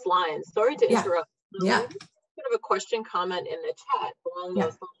 along those lines, sorry to interrupt. Yeah. Bit of a question comment in the chat along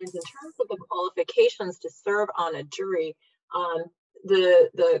those lines. In terms of the qualifications to serve on a jury,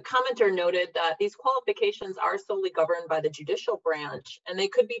 the commenter noted that these qualifications are solely governed by the judicial branch and they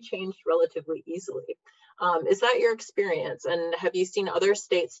could be changed relatively easily. Is that your experience? And have you seen other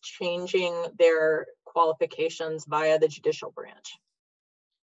states changing their qualifications via the judicial branch?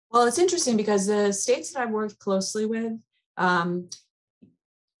 Well, it's interesting because the states that I've worked closely with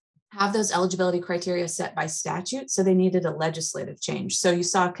have those eligibility criteria set by statute, so they needed a legislative change. So you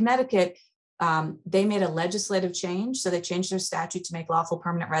saw Connecticut, they made a legislative change, so they changed their statute to make lawful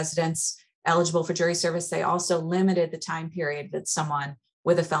permanent residents eligible for jury service. They also limited the time period that someone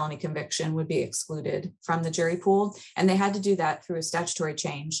with a felony conviction would be excluded from the jury pool, and they had to do that through a statutory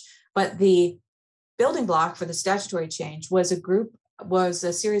change. But the building block for the statutory change was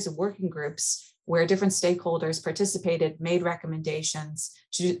a series of working groups where different stakeholders participated, made recommendations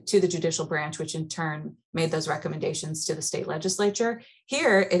to the judicial branch, which in turn made those recommendations to the state legislature.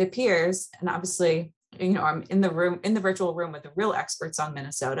 Here it appears, and obviously, I'm in the virtual room with the real experts on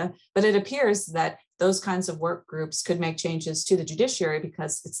Minnesota, but it appears that those kinds of work groups could make changes to the judiciary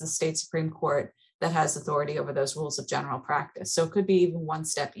because it's the state Supreme Court that has authority over those rules of general practice. So it could be even one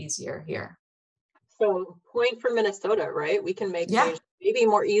step easier here. So point for Minnesota, right? We can make change maybe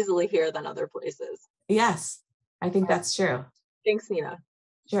more easily here than other places. Yes, I think that's true. Thanks, Nina.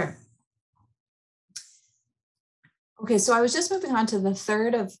 Sure. Okay, so I was just moving on to the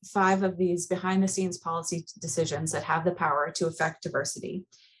third of 5 of these behind the scenes policy decisions that have the power to affect diversity.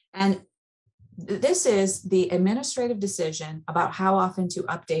 And this is the administrative decision about how often to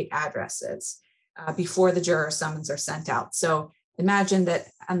update addresses before the juror summons are sent out. So imagine that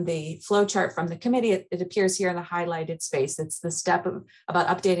on the flow chart from the committee, it appears here in the highlighted space. It's the step about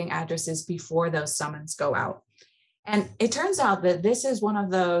updating addresses before those summons go out. And it turns out that this is one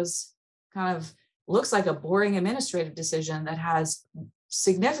of those kind of looks like a boring administrative decision that has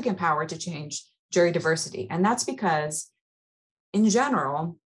significant power to change jury diversity. And that's because in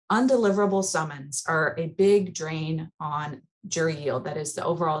general, undeliverable summons are a big drain on jury yield. That is the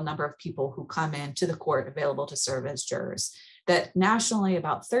overall number of people who come into the court available to serve as jurors. That nationally,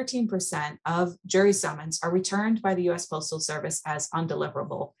 about 13% of jury summons are returned by the US Postal Service as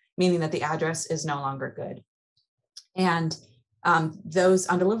undeliverable, meaning that the address is no longer good. And those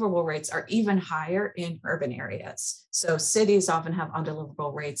undeliverable rates are even higher in urban areas. So cities often have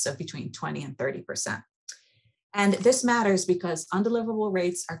undeliverable rates of between 20 and 30%. And this matters because undeliverable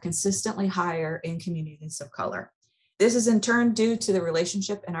rates are consistently higher in communities of color. This is in turn due to the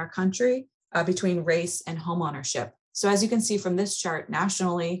relationship in our country between race and homeownership. So as you can see from this chart,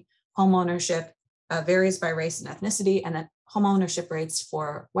 nationally, homeownership varies by race and ethnicity, and that homeownership rates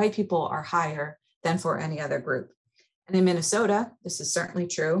for white people are higher than for any other group. And in Minnesota, this is certainly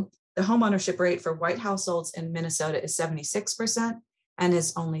true. The homeownership rate for white households in Minnesota is 76% and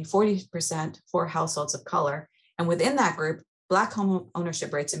is only 40% for households of color. And within that group, Black home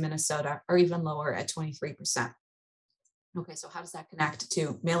ownership rates in Minnesota are even lower at 23%. Okay, so how does that connect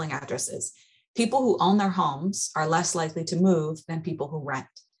to mailing addresses? People who own their homes are less likely to move than people who rent.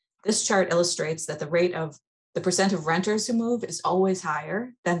 This chart illustrates that the percent of renters who move is always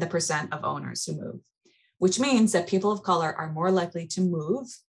higher than the percent of owners who move, which means that people of color are more likely to move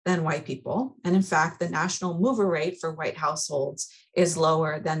than white people. And in fact, the national mover rate for white households is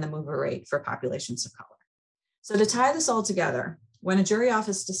lower than the mover rate for populations of color. So to tie this all together, when a jury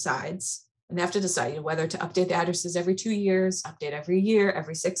office decides, and they have to decide whether to update the addresses every 2 years, update every year,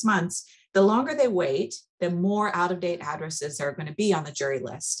 every 6 months, the longer they wait, the more out-of-date addresses are going to be on the jury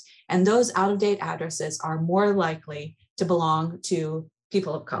list. And those out-of-date addresses are more likely to belong to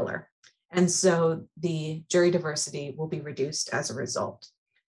people of color. And so the jury diversity will be reduced as a result.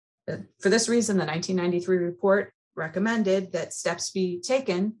 For this reason, the 1993 report recommended that steps be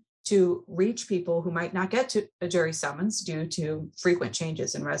taken to reach people who might not get to a jury summons due to frequent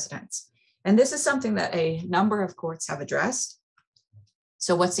changes in residence. And this is something that a number of courts have addressed.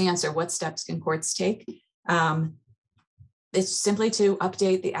 So what's the answer? What steps can courts take? It's simply to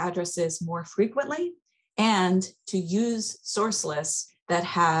update the addresses more frequently and to use source lists that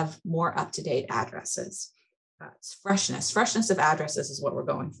have more up-to-date addresses. It's freshness of addresses is what we're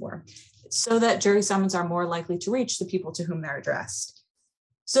going for, so that jury summons are more likely to reach the people to whom they're addressed.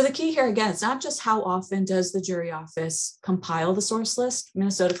 So the key here, again, it's not just how often does the jury office compile the source list.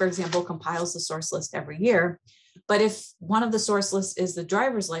 Minnesota, for example, compiles the source list every year. But if one of the source lists is the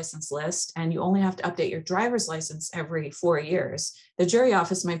driver's license list, and you only have to update your driver's license every 4 years, the jury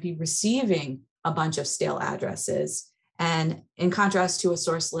office might be receiving a bunch of stale addresses. And in contrast to a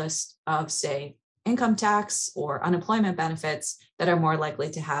source list of, say, income tax or unemployment benefits that are more likely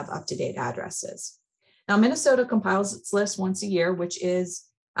to have up-to-date addresses. Now, Minnesota compiles its list once a year, which is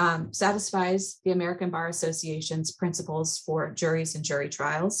satisfies the American Bar Association's principles for juries and jury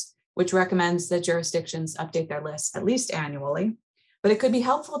trials, which recommends that jurisdictions update their lists at least annually. But it could be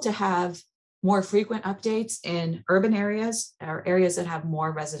helpful to have more frequent updates in urban areas or areas that have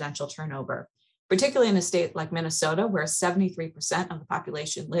more residential turnover, particularly in a state like Minnesota, where 73% of the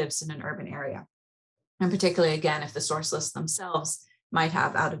population lives in an urban area. And particularly, again, if the source lists themselves might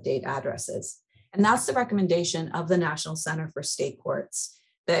have out-of-date addresses. And that's the recommendation of the National Center for State Courts,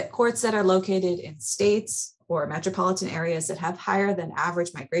 that courts that are located in states or metropolitan areas that have higher than average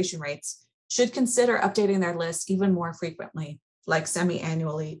migration rates should consider updating their lists even more frequently, like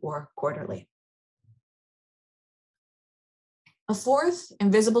semi-annually or quarterly. A fourth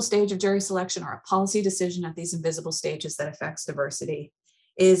invisible stage of jury selection, or a policy decision at these invisible stages that affects diversity,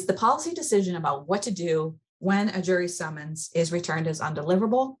 is the policy decision about what to do when a jury summons is returned as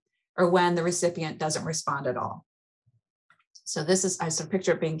undeliverable or when the recipient doesn't respond at all. So this is, I sort of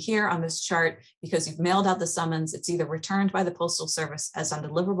picture it being here on this chart, because you've mailed out the summons, it's either returned by the Postal Service as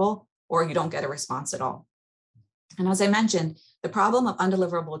undeliverable or you don't get a response at all. And as I mentioned, the problem of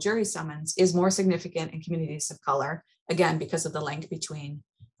undeliverable jury summons is more significant in communities of color, again, because of the link between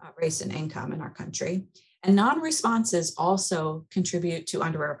race and income in our country. And non-responses also contribute to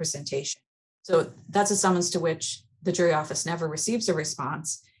underrepresentation. So that's a summons to which the jury office never receives a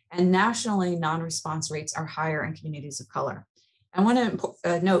response. And nationally, non-response rates are higher in communities of color. I want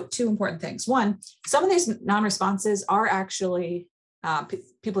to note two important things. One, some of these non-responses are actually,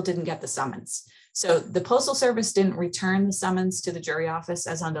 people didn't get the summons. So the Postal Service didn't return the summons to the jury office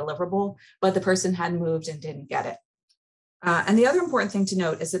as undeliverable, but the person had moved and didn't get it. And the other important thing to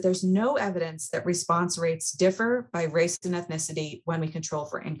note is that there's no evidence that response rates differ by race and ethnicity when we control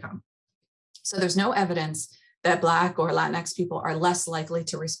for income. So there's no evidence that Black or Latinx people are less likely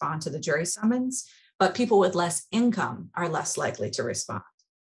to respond to the jury summons, but people with less income are less likely to respond.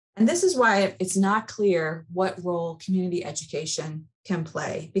 And this is why it's not clear what role community education can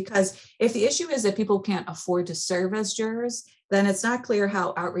play, because if the issue is that people can't afford to serve as jurors, then it's not clear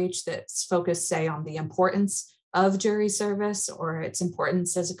how outreach that's focused, say, on the importance of jury service or its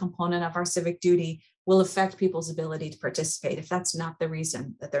importance as a component of our civic duty will affect people's ability to participate if that's not the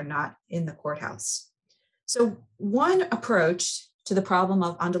reason that they're not in the courthouse. So one approach to the problem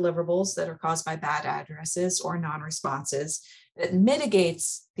of undeliverables that are caused by bad addresses or non-responses that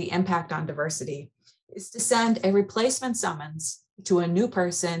mitigates the impact on diversity is to send a replacement summons to a new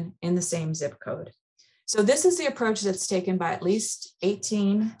person in the same zip code. So this is the approach that's taken by at least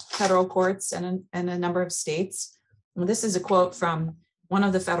 18 federal courts and a number of states. And this is a quote from one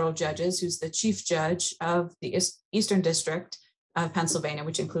of the federal judges, who's the chief judge of the Eastern District of Pennsylvania,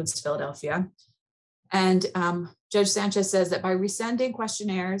 which includes Philadelphia. And Judge Sanchez says that by resending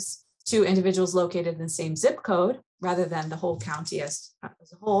questionnaires to individuals located in the same zip code, rather than the whole county as a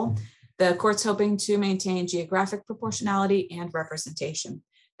whole, the court's hoping to maintain geographic proportionality and representation.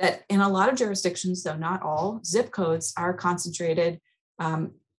 That in a lot of jurisdictions, though not all, zip codes are concentrated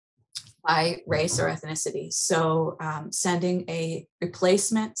by race or ethnicity. So sending a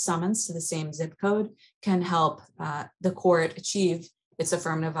replacement summons to the same zip code can help the court achieve its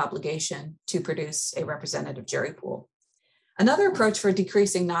affirmative obligation to produce a representative jury pool. Another approach for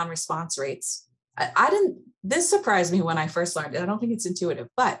decreasing non-response rates, this surprised me when I first learned it. I don't think it's intuitive,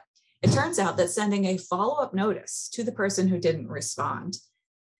 but it turns out that sending a follow-up notice to the person who didn't respond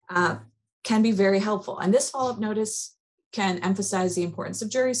can be very helpful. And this follow-up notice can emphasize the importance of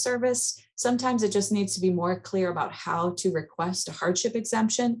jury service. Sometimes it just needs to be more clear about how to request a hardship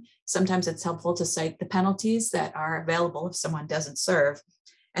exemption. Sometimes it's helpful to cite the penalties that are available if someone doesn't serve.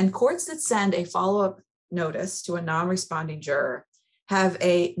 And courts that send a follow-up notice to a non-responding juror have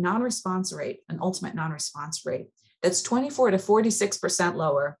a non-response rate, an ultimate non-response rate, that's 24 to 46%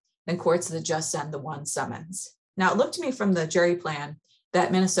 lower than courts that just send the one summons. Now, it looked to me from the jury plan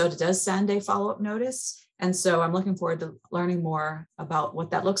that Minnesota does send a follow-up notice, And so I'm looking forward to learning more about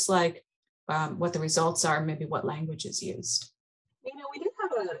what that looks like, what the results are, maybe what language is used. We did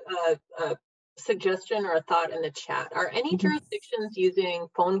have a suggestion or a thought in the chat. Are any jurisdictions using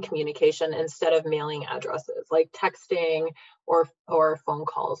phone communication instead of mailing addresses, like texting or phone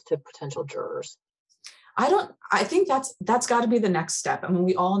calls to potential jurors? I think that's got to be the next step. I mean,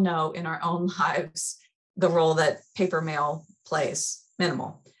 we all know in our own lives the role that paper mail plays,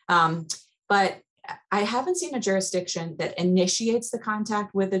 minimal. But I haven't seen a jurisdiction that initiates the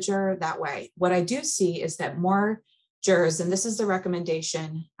contact with the juror that way. What I do see is that more jurors, and this is the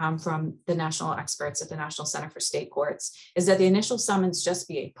recommendation from the national experts at the National Center for State Courts, is that the initial summons just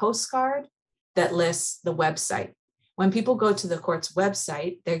be a postcard that lists the website. When people go to the court's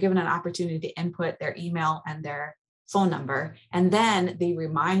website, they're given an opportunity to input their email and their phone number, and then the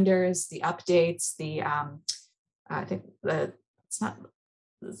reminders, the updates, the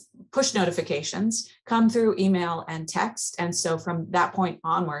push notifications come through email and text. And so from that point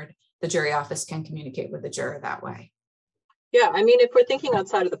onward, the jury office can communicate with the juror that way. Yeah, I mean, if we're thinking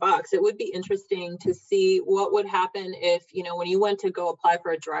outside of the box, it would be interesting to see what would happen if, when you went to go apply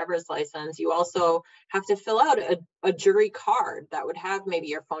for a driver's license, you also have to fill out a jury card that would have maybe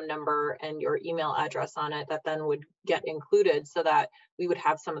your phone number and your email address on it that then would get included so that we would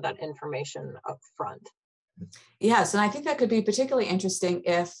have some of that information up front. Yes, and I think that could be particularly interesting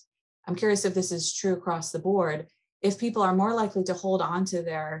I'm curious if this is true across the board, if people are more likely to hold on to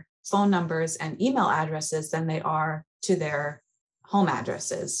their phone numbers and email addresses than they are to their home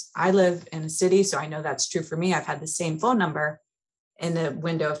addresses. I live in a city, so I know that's true for me. I've had the same phone number in the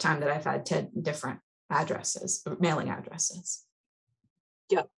window of time that I've had 10 different addresses, mailing addresses.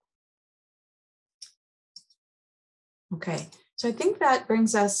 Yep. Okay, so I think that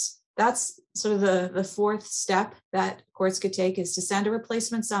brings us, that's sort of the fourth step that courts could take, is to send a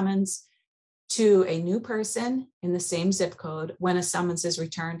replacement summons to a new person in the same zip code when a summons is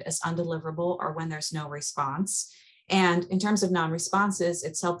returned as undeliverable or when there's no response. And in terms of non-responses,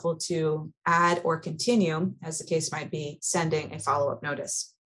 it's helpful to add or continue, as the case might be, sending a follow-up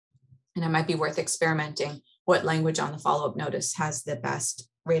notice. And it might be worth experimenting what language on the follow-up notice has the best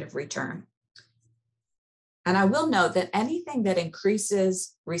rate of return. And I will note that anything that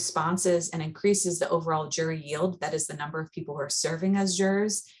increases responses and increases the overall jury yield, that is the number of people who are serving as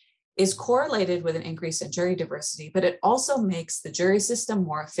jurors, is correlated with an increase in jury diversity, but it also makes the jury system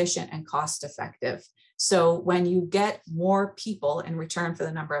more efficient and cost effective. So when you get more people in return for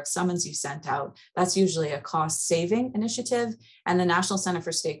the number of summons you sent out, that's usually a cost saving initiative. And the National Center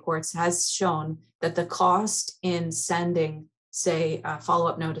for State Courts has shown that the cost in sending, say,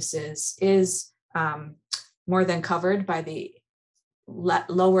 follow-up notices is more than covered by the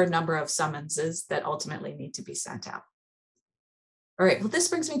lower number of summonses that ultimately need to be sent out. All right, well, this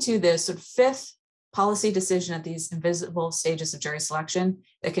brings me to the sort of fifth policy decision at these invisible stages of jury selection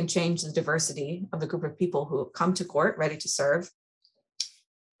that can change the diversity of the group of people who come to court ready to serve.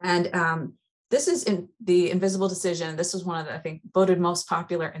 And this is in the invisible decision. This was one of the, I think, voted most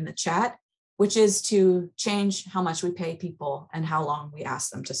popular in the chat, which is to change how much we pay people and how long we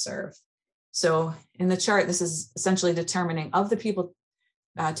ask them to serve. So in the chart, this is essentially determining of the people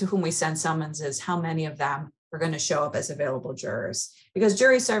to whom we send summonses, how many of them are going to show up as available jurors, because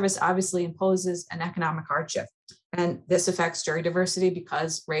jury service obviously imposes an economic hardship. And this affects jury diversity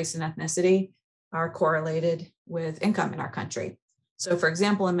because race and ethnicity are correlated with income in our country. So for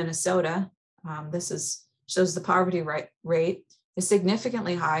example, in Minnesota, shows the poverty rate is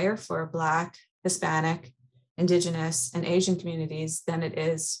significantly higher for Black, Hispanic, Indigenous, and Asian communities than it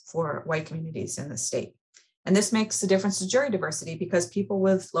is for white communities in the state. And this makes a difference to jury diversity because people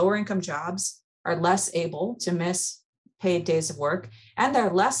with lower income jobs are less able to miss paid days of work, and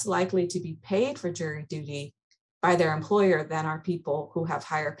they're less likely to be paid for jury duty by their employer than are people who have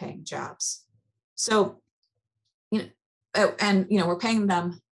higher paying jobs. So, we're paying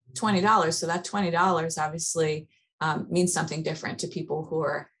them $20, so that $20 obviously means something different to people who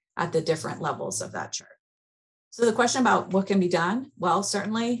are at the different levels of that chart. So the question about what can be done, well,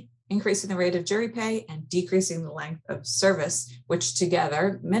 certainly increasing the rate of jury pay and decreasing the length of service, which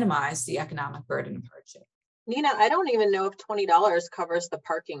together minimize the economic burden of hardship. Nina, I don't even know if $20 covers the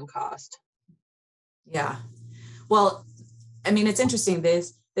parking cost. Yeah, well, I mean, it's interesting.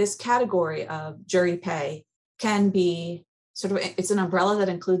 This category of jury pay can be sort of, it's an umbrella that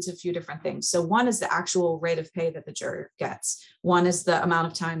includes a few different things. So one is the actual rate of pay that the juror gets. One is the amount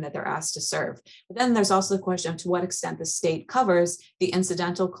of time that they're asked to serve. But then there's also the question of to what extent the state covers the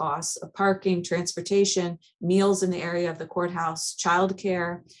incidental costs of parking, transportation, meals in the area of the courthouse,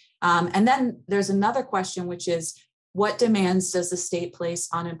 childcare. And then there's another question, which is what demands does the state place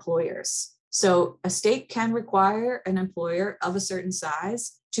on employers So a state can require an employer of a certain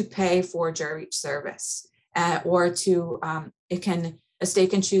size to pay for jury service, or to, a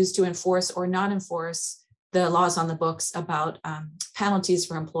state can choose to enforce or not enforce the laws on the books about penalties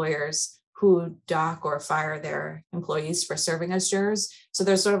for employers who dock or fire their employees for serving as jurors. So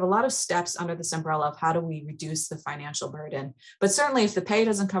there's sort of a lot of steps under this umbrella of how do we reduce the financial burden. But certainly if the pay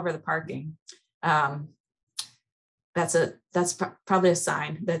doesn't cover the parking, that's probably a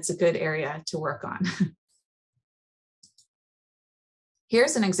sign that's a good area to work on.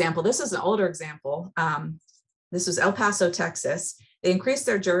 Here's an example. This is an older example. This was El Paso, Texas. They increased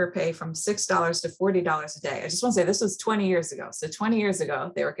their juror pay from $6 to $40 a day. I just want to say this was 20 years ago. So 20 years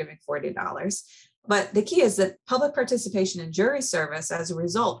ago, they were giving $40. But the key is that public participation in jury service as a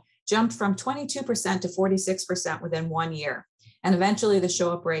result jumped from 22% to 46% within 1 year. And eventually the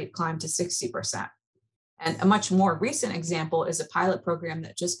show-up rate climbed to 60%. And a much more recent example is a pilot program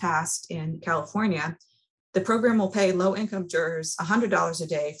that just passed in California. The program will pay low-income jurors $100 a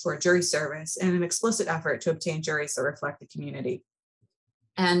day for jury service in an explicit effort to obtain juries that reflect the community.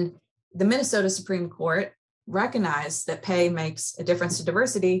 And the Minnesota Supreme Court recognized that pay makes a difference to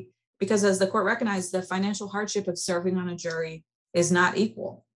diversity because, as the court recognized, the financial hardship of serving on a jury is not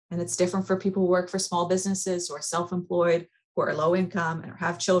equal. And it's different for people who work for small businesses, who are self-employed, who are low income, and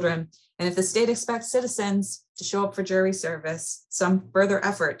have children. And if the state expects citizens to show up for jury service, some further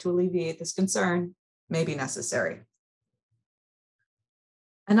effort to alleviate this concern may be necessary.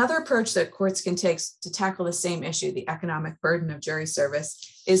 Another approach that courts can take to tackle the same issue, the economic burden of jury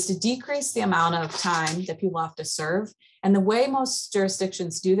service, is to decrease the amount of time that people have to serve. And the way most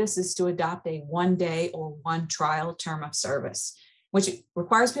jurisdictions do this is to adopt a 1 day or 1 trial term of service, which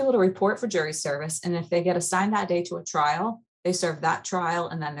requires people to report for jury service. And if they get assigned that day to a trial, they serve that trial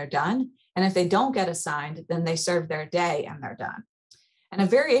and then they're done. And if they don't get assigned, then they serve their day and they're done. And a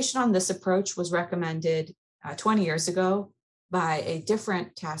variation on this approach was recommended 20 years ago by a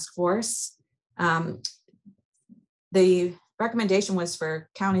different task force. The recommendation was for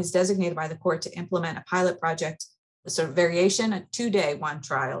counties designated by the court to implement a pilot project, a sort of variation, a 2-day 1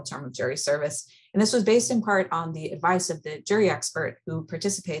 trial term of jury service. And this was based in part on the advice of the jury expert who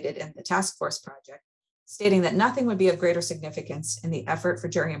participated in the task force project, stating that nothing would be of greater significance in the effort for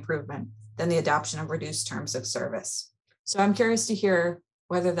jury improvement than the adoption of reduced terms of service. So I'm curious to hear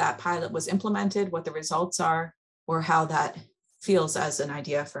whether that pilot was implemented, what the results are, or how that feels as an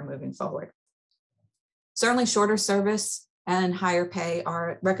idea for moving forward. Certainly shorter service and higher pay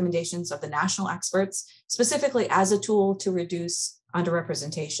are recommendations of the national experts, specifically as a tool to reduce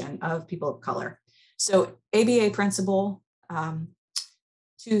underrepresentation of people of color. So ABA principle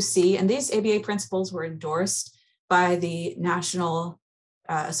 2C, and these ABA principles were endorsed by the National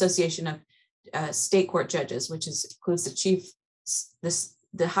Association of State Court Judges, which includes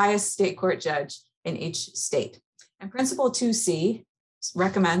the highest state court judge in each state. And principle 2C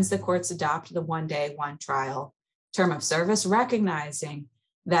recommends the courts adopt the 1 day, 1 trial term of service, recognizing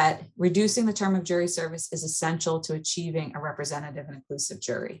that reducing the term of jury service is essential to achieving a representative and inclusive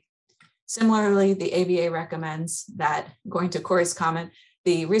jury. Similarly, the ABA recommends that, going to Corey's comment,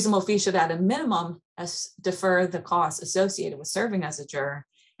 the reasonable fee should at a minimum defer the costs associated with serving as a juror.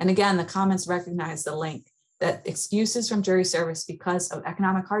 And again, the comments recognize the link that excuses from jury service because of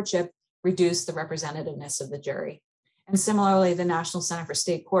economic hardship reduce the representativeness of the jury. And similarly, the National Center for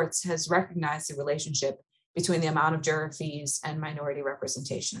State Courts has recognized the relationship between the amount of juror fees and minority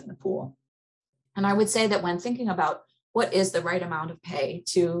representation in the pool. And I would say that when thinking about what is the right amount of pay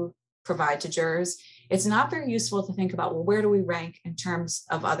to provide to jurors, it's not very useful to think about, well, where do we rank in terms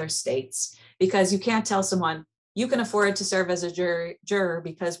of other states? Because you can't tell someone, you can afford to serve as a juror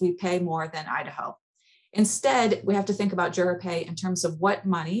because we pay more than Idaho. Instead, we have to think about juror pay in terms of what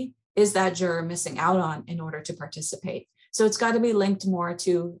money is that juror missing out on in order to participate. So it's got to be linked more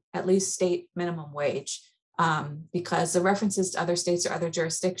to at least state minimum wage, because the references to other states or other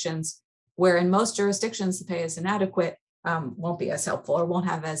jurisdictions, where in most jurisdictions the pay is inadequate, won't be as helpful or won't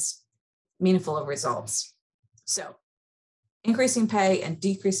have as meaningful of results. So increasing pay and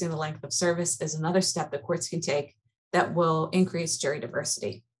decreasing the length of service is another step that courts can take that will increase jury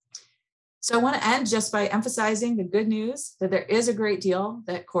diversity. So I want to end just by emphasizing the good news that there is a great deal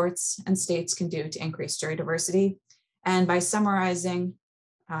that courts and states can do to increase jury diversity. And by summarizing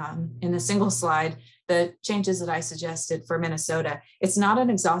in a single slide, the changes that I suggested for Minnesota, it's not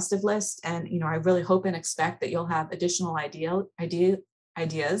an exhaustive list. And I really hope and expect that you'll have additional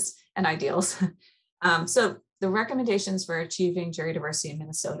ideas and ideals. So the recommendations for achieving jury diversity in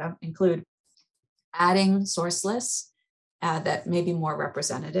Minnesota include adding source lists that may be more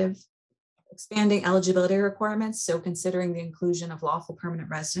representative, expanding eligibility requirements, so considering the inclusion of lawful permanent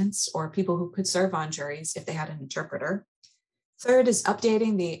residents or people who could serve on juries if they had an interpreter. Third is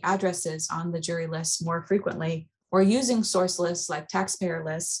updating the addresses on the jury lists more frequently, or using source lists like taxpayer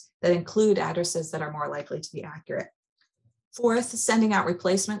lists that include addresses that are more likely to be accurate. Fourth, sending out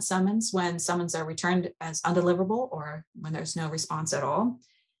replacement summons when summons are returned as undeliverable or when there's no response at all.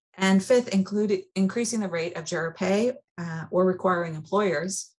 And fifth, increasing the rate of juror pay or requiring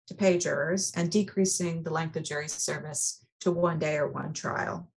employers to pay jurors, and decreasing the length of jury service to 1 day or 1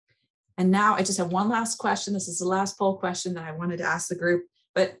 trial. And now I just have one last question. This is the last poll question that I wanted to ask the group,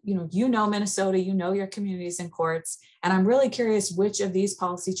 but you know Minnesota, you know your communities and courts, and I'm really curious which of these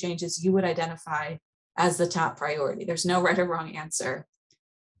policy changes you would identify as the top priority. There's no right or wrong answer.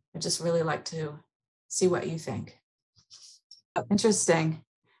 I'd just really like to see what you think. Interesting.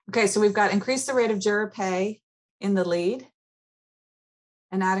 Okay, so we've got increase the rate of juror pay in the lead,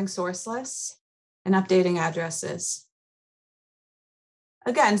 and adding source lists, and updating addresses.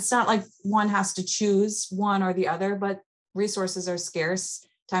 Again, it's not like one has to choose one or the other, but resources are scarce.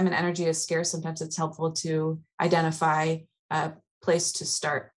 Time and energy is scarce. Sometimes it's helpful to identify a place to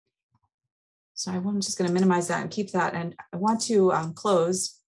start. So I'm just going to minimize that and keep that. And I want to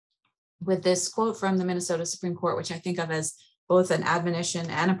close with this quote from the Minnesota Supreme Court, which I think of as both an admonition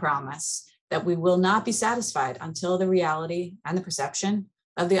and a promise, that we will not be satisfied until the reality and the perception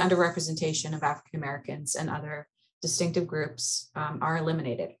of the underrepresentation of African Americans and other distinctive groups are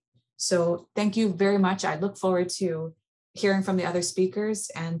eliminated. So thank you very much. I look forward to hearing from the other speakers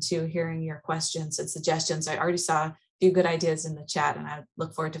and to hearing your questions and suggestions. I already saw a few good ideas in the chat, and I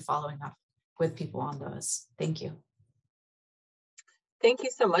look forward to following up with people on those. Thank you. Thank you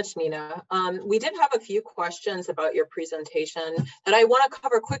so much, Nina. We did have a few questions about your presentation that I want to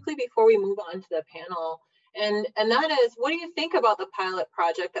cover quickly before we move on to the panel. And that is, what do you think about the pilot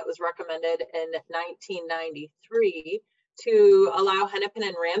project that was recommended in 1993 to allow Hennepin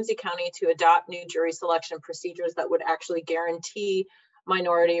and Ramsey County to adopt new jury selection procedures that would actually guarantee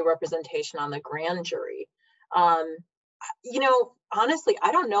minority representation on the grand jury? Honestly,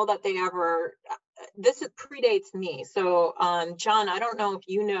 I don't know that they ever, this predates me. So John, I don't know if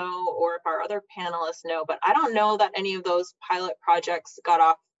you know or if our other panelists know, but I don't know that any of those pilot projects got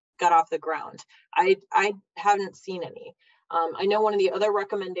off the ground. I haven't seen any. I know one of the other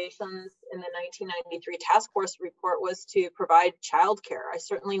recommendations in the 1993 task force report was to provide childcare. I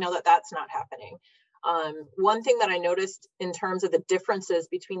certainly know that that's not happening. One thing that I noticed in terms of the differences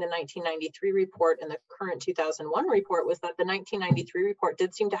between the 1993 report and the current 2001 report was that the 1993 report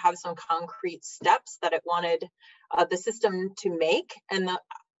did seem to have some concrete steps that it wanted the system to make, and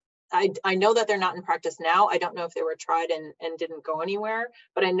I know that they're not in practice now. I don't know if they were tried and didn't go anywhere,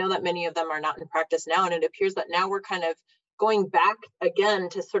 but I know that many of them are not in practice now. And it appears that now we're kind of going back again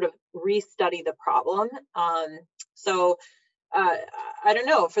to sort of restudy the problem. I don't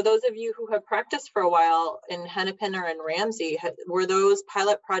know, for those of you who have practiced for a while in Hennepin or in Ramsey, were those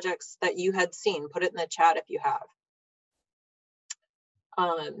pilot projects that you had seen? Put it in the chat if you have.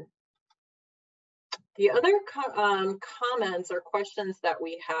 The other comments or questions that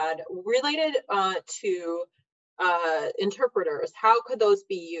we had related to interpreters. How could those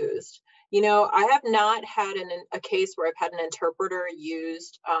be used? I have not had a case where I've had an interpreter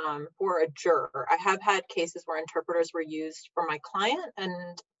used for a juror. I have had cases where interpreters were used for my client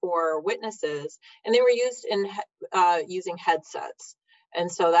and for witnesses, and they were used in using headsets.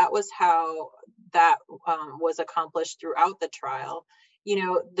 And so that was how that was accomplished throughout the trial.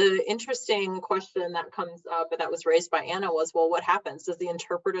 The interesting question that comes up that was raised by Anna was, well, what happens? Does the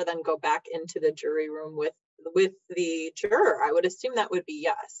interpreter then go back into the jury room with the juror? I would assume that would be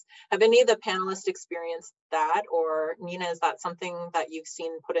yes. Have any of the panelists experienced that? Or Nina, is that something that you've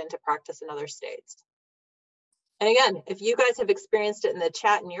seen put into practice in other states? And again, if you guys have experienced it in the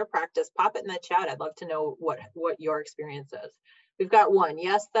chat in your practice, pop it in the chat. I'd love to know what your experience is. We've got one.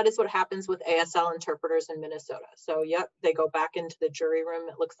 Yes, that is what happens with ASL interpreters in Minnesota. So yep, they go back into the jury room.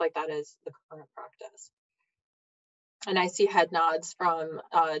 It looks like that is the current practice. And I see head nods from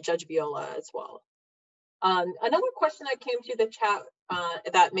Judge Viola as well. Another question that came through the chat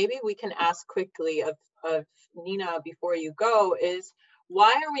that maybe we can ask quickly of Nina before you go is,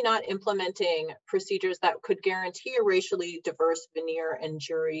 why are we not implementing procedures that could guarantee a racially diverse veneer and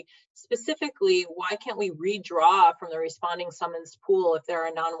jury? Specifically, why can't we redraw from the responding summons pool if there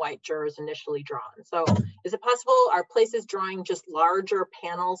are non-white jurors initially drawn? So is it possible our places drawing just larger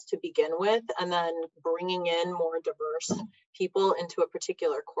panels to begin with and then bringing in more diverse people into a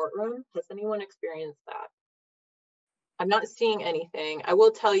particular courtroom? Has anyone experienced that? I'm not seeing anything. I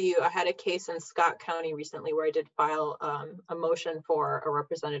will tell you, I had a case in Scott County recently where I did file a motion for a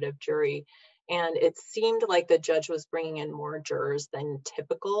representative jury, and it seemed like the judge was bringing in more jurors than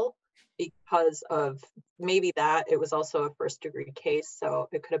typical because of maybe that. It was also a first degree case, so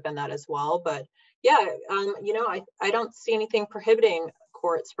it could have been that as well. But yeah, I don't see anything prohibiting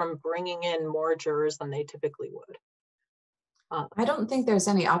courts from bringing in more jurors than they typically would. I don't think there's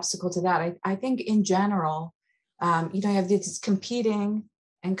any obstacle to that. I think in general, you have these competing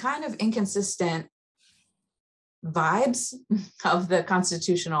and kind of inconsistent vibes of the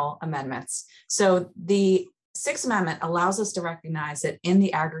constitutional amendments. So the Sixth Amendment allows us to recognize that in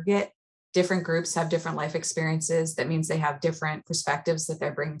the aggregate, different groups have different life experiences. That means they have different perspectives that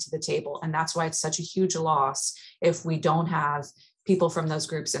they're bringing to the table. And that's why it's such a huge loss if we don't have people from those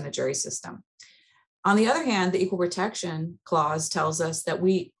groups in the jury system. On the other hand, the Equal Protection Clause tells us that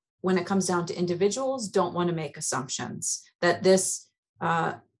when it comes down to individuals, don't want to make assumptions that this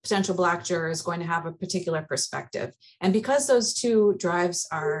potential Black juror is going to have a particular perspective. And because those two drives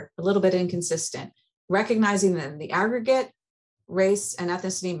are a little bit inconsistent, recognizing that in the aggregate, race and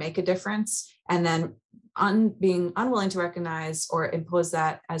ethnicity make a difference, and then being unwilling to recognize or impose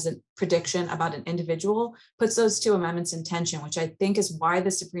that as a prediction about an individual puts those two amendments in tension, which I think is why the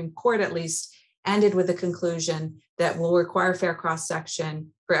Supreme Court at least ended with a conclusion that will require fair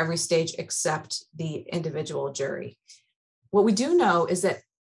cross-section for every stage except the individual jury. What we do know is that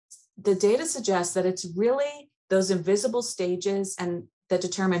the data suggests that it's really those invisible stages and that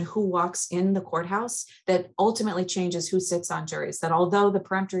determine who walks in the courthouse that ultimately changes who sits on juries. That although the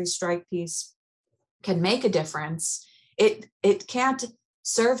peremptory strike piece can make a difference, it can't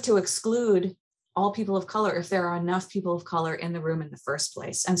serve to exclude all people of color if there are enough people of color in the room in the first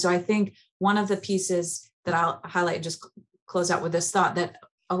place. And so I think one of the pieces that I'll highlight and just close out with this thought that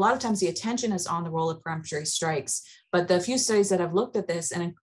a lot of times the attention is on the role of peremptory strikes, but the few studies that have looked at this,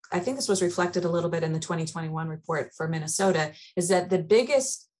 and I think this was reflected a little bit in the 2021 report for Minnesota, is that the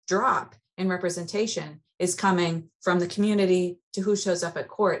biggest drop in representation is coming from the community to who shows up at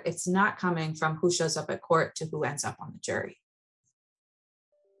court. It's not coming from who shows up at court to who ends up on the jury.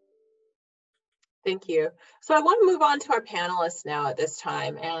 Thank you. So I want to move on to our panelists now at this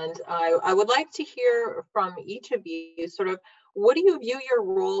time. And I would like to hear from each of you sort of, what do you view your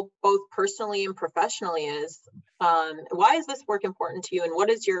role both personally and professionally as? Why is this work important to you? And what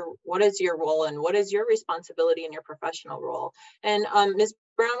is your role and what is your responsibility in your professional role? And Ms.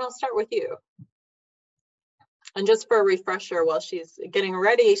 Brown, I'll start with you. And just for a refresher, while she's getting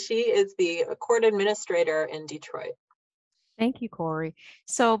ready, she is the court administrator in Detroit. Thank you, Corey.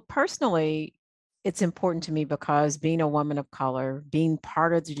 So personally, it's important to me because being a woman of color, being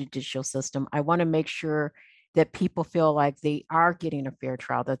part of the judicial system, I want to make sure that people feel like they are getting a fair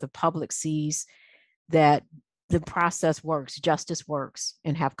trial, that the public sees that the process works, justice works,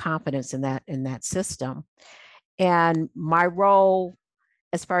 and have confidence in that system. And my role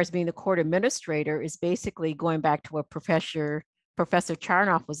as far as being the court administrator is basically going back to what Professor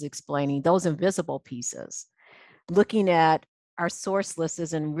Charnoff was explaining, those invisible pieces, looking at our source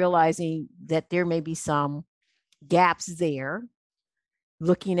lists and realizing that there may be some gaps there,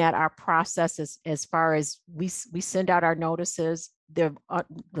 looking at our processes as far as we send out our notices, the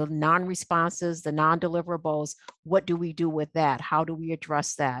non-responses, the non-deliverables, what do we do with that? How do we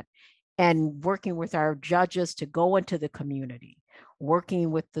address that? And working with our judges to go into the community, working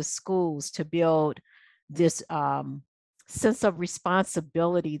with the schools to build this sense of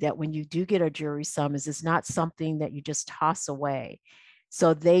responsibility that when you do get a jury summons, it's not something that you just toss away.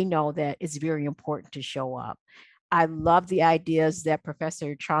 So they know that it's very important to show up. I love the ideas that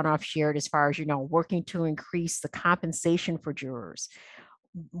Professor Charnoff shared as far as, working to increase the compensation for jurors.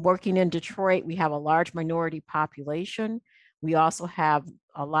 Working in Detroit, we have a large minority population. We also have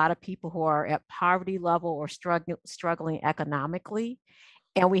a lot of people who are at poverty level or struggling economically.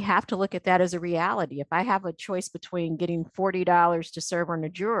 And we have to look at that as a reality. If I have a choice between getting $40 to serve on a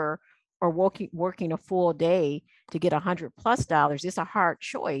juror or working a full day to get $100+, it's a hard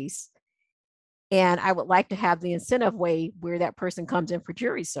choice. And I would like to have the incentive way where that person comes in for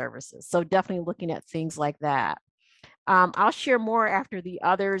jury services. So definitely looking at things like that. I'll share more after the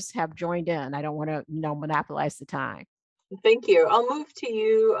others have joined in. I don't want to, monopolize the time. Thank you. I'll move to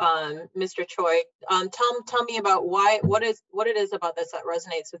you, Mr. Choi. Tell me about what it is about this that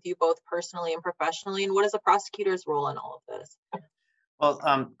resonates with you both personally and professionally, and what is a prosecutor's role in all of this?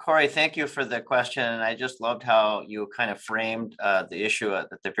 Well, Corey, thank you for the question. And I just loved how you kind of framed the issue at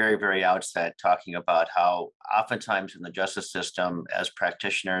the very, very outset, talking about how oftentimes in the justice system, as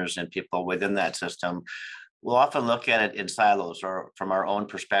practitioners and people within that system, we'll often look at it in silos or from our own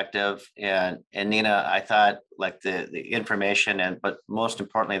perspective. And Nina, I thought like the information but most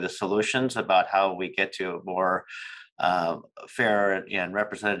importantly, the solutions about how we get to more fair and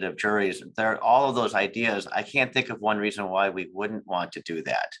representative juries, all of those ideas. I can't think of one reason why we wouldn't want to do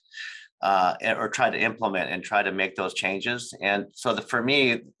that. Or try to implement and try to make those changes. And so for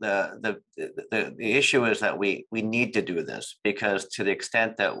me, the issue is that we need to do this, because to the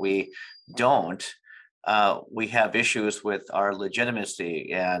extent that we don't, we have issues with our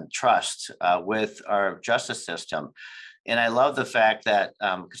legitimacy and trust with our justice system. And I love the fact that,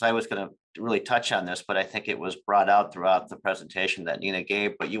 because I was going to really touch on this, but I think it was brought out throughout the presentation that Nina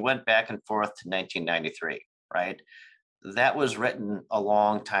gave, but you went back and forth to 1993, right? That was written a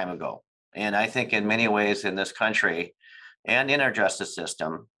long time ago. And I think in many ways in this country and in our justice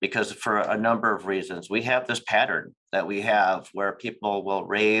system, because for a number of reasons, we have this pattern that we have where people will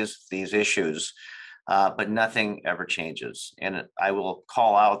raise these issues, but nothing ever changes. And I will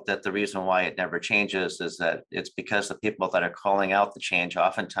call out that the reason why it never changes is that it's because the people that are calling out the change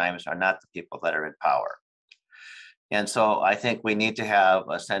oftentimes are not the people that are in power. And so I think we need to have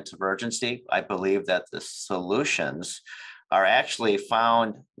a sense of urgency. I believe that the solutions are actually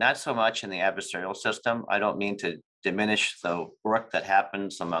found not so much in the adversarial system. I don't mean to diminish the work that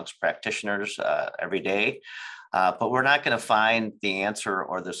happens amongst practitioners every day, but we're not going to find the answer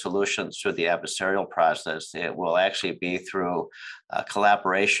or the solutions through the adversarial process. It will actually be through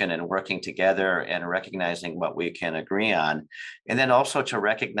collaboration and working together and recognizing what we can agree on. And then also to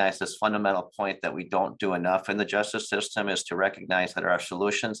recognize this fundamental point that we don't do enough in the justice system is to recognize that our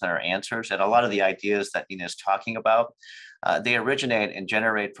solutions and our answers and a lot of the ideas that Nina is talking about, they originate and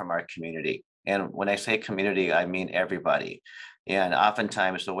generate from our community. And when I say community, I mean everybody. And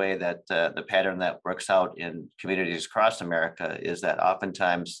oftentimes the way that the pattern that works out in communities across America is that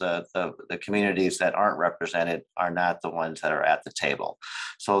oftentimes the communities that aren't represented are not the ones that are at the table.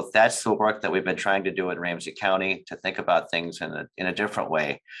 So that's the work that we've been trying to do in Ramsey County, to think about things in a different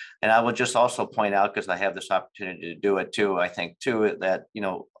way. And I would just also point out, because I have this opportunity to do it too, I think too, that, you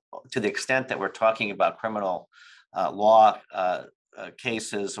know, to the extent that we're talking about criminal law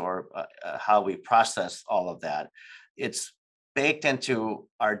cases or how we process all of that, it's baked into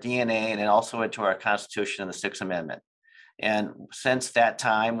our DNA and then also into our Constitution and the Sixth Amendment. And since that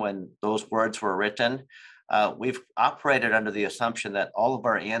time when those words were written, we've operated under the assumption that all of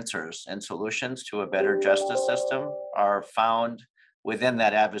our answers and solutions to a better justice system are found within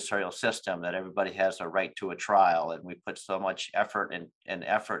that adversarial system, that everybody has a right to a trial. And we put so much effort and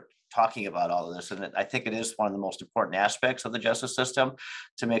effort talking about all of this. And I think it is one of the most important aspects of the justice system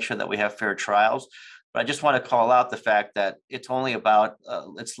to make sure that we have fair trials. But I just want to call out the fact that it's only about,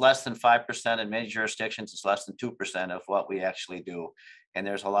 it's less than 5% in many jurisdictions, it's less than 2% of what we actually do. And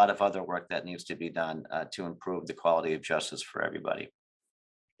there's a lot of other work that needs to be done to improve the quality of justice for everybody.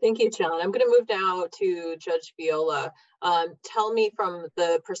 Thank you, John. I'm going to move now to Judge Viola. Tell me, from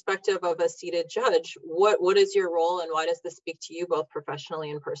the perspective of a seated judge, what is your role and why does this speak to you both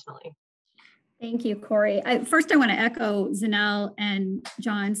professionally and personally? Thank you, Corey. First, I want to echo Zanel and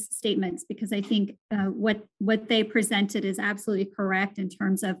John's statements, because I think what they presented is absolutely correct in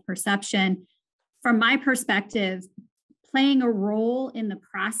terms of perception. From my perspective, playing a role in the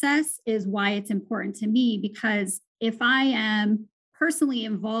process is why it's important to me, because if I am personally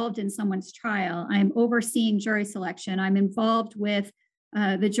involved in someone's trial, I'm overseeing jury selection, I'm involved with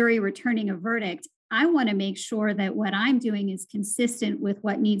the jury returning a verdict, I want to make sure that what I'm doing is consistent with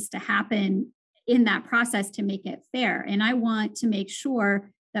what needs to happen in that process to make it fair. And I want to make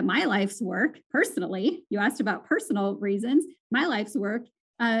sure that my life's work, personally, you asked about personal reasons, my life's work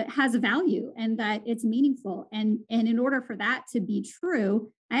has a value and that it's meaningful. And in order for that to be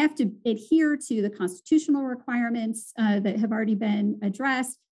true, I have to adhere to the constitutional requirements that have already been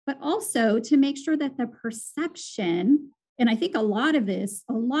addressed, but also to make sure that the perception, and I think a lot of this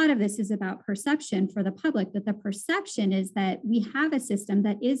is about perception for the public, that the perception is that we have a system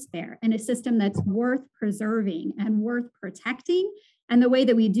that is fair and a system that's worth preserving and worth protecting. And the way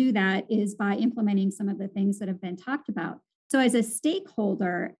that we do that is by implementing some of the things that have been talked about. So as a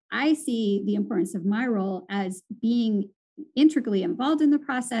stakeholder, I see the importance of my role as being integrally involved in the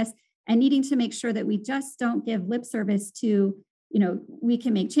process and needing to make sure that we just don't give lip service to, we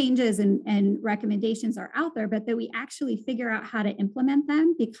can make changes and recommendations are out there, but that we actually figure out how to implement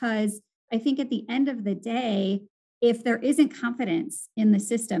them. Because I think at the end of the day, if there isn't confidence in the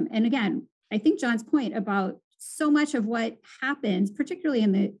system, and again, I think John's point about so much of what happens, particularly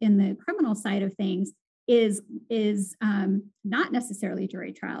in the criminal side of things, is not necessarily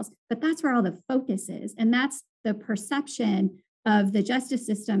jury trials, but that's where all the focus is. And that's the perception of the justice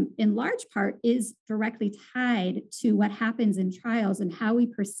system in large part is directly tied to what happens in trials and how we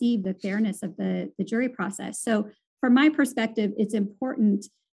perceive the fairness of the jury process. So from my perspective, it's important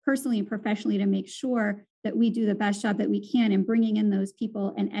personally and professionally to make sure that we do the best job that we can in bringing in those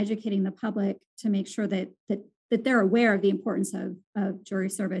people and educating the public to make sure that they're aware of the importance of jury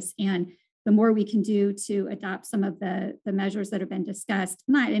service. And the more we can do to adopt some of the measures that have been discussed,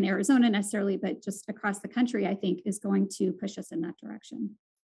 not in Arizona necessarily, but just across the country, I think is going to push us in that direction.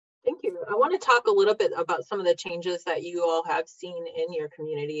 Thank you. I want to talk a little bit about some of the changes that you all have seen in your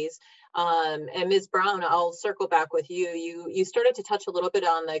communities. And Ms. Brown, I'll circle back with you. You started to touch a little bit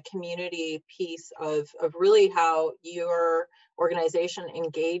on the community piece of really how your organization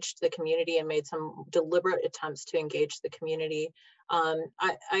engaged the community and made some deliberate attempts to engage the community.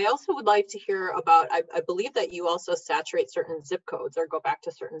 I also would like to hear about, I believe that you also saturate certain zip codes or go back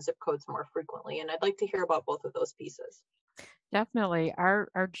to certain zip codes more frequently. And I'd like to hear about both of those pieces. Definitely.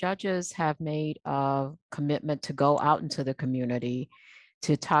 Our judges have made a commitment to go out into the community,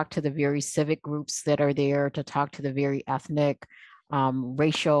 to talk to the very civic groups that are there, to talk to the very ethnic,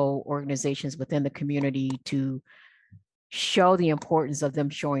 racial organizations within the community, to show the importance of them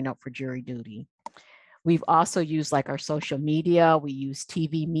showing up for jury duty. We've also used like our social media, we use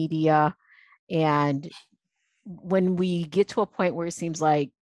TV media. And when we get to a point where it seems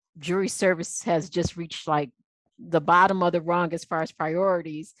like jury service has just reached like the bottom of the rung as far as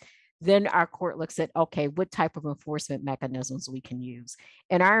priorities, then our court looks at, okay, what type of enforcement mechanisms we can use.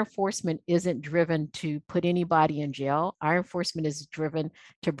 And our enforcement isn't driven to put anybody in jail. Our enforcement is driven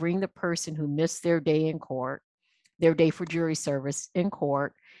to bring the person who missed their day in court, their day for jury service in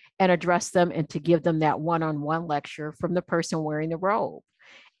court, and address them and to give them that one-on-one lecture from the person wearing the robe.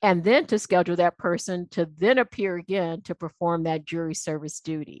 And then to schedule that person to then appear again to perform that jury service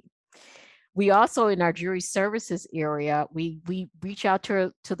duty. We also, in our jury services area, we reach out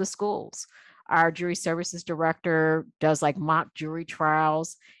to the schools. Our jury services director does like mock jury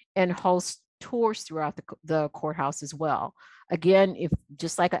trials and hosts tours throughout the courthouse as well. Again, if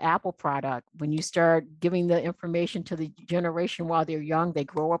just like an Apple product, when you start giving the information to the generation while they're young, they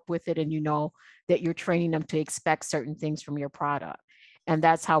grow up with it, and you know that you're training them to expect certain things from your product. And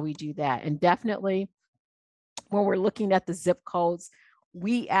that's how we do that. And definitely when we're looking at the zip codes,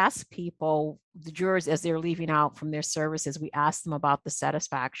 we ask people, the jurors, as they're leaving out from their services, we ask them about the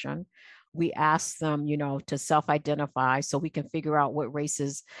satisfaction. We ask them, to self-identify so we can figure out what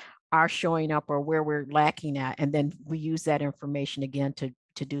races are showing up or where we're lacking at. And then we use that information again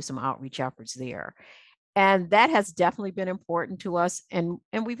to do some outreach efforts there. And that has definitely been important to us. And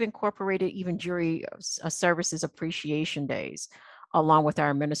we've incorporated even jury services appreciation days along with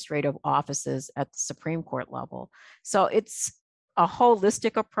our administrative offices at the Supreme Court level. So it's a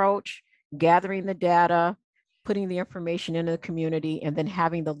holistic approach, gathering the data, putting the information into the community, and then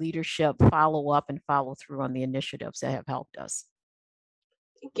having the leadership follow up and follow through on the initiatives that have helped us.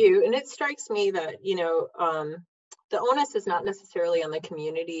 Thank you. And it strikes me that, the onus is not necessarily on the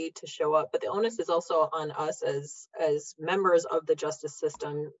community to show up, but the onus is also on us as members of the justice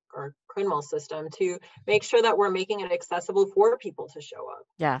system or criminal system to make sure that we're making it accessible for people to show up.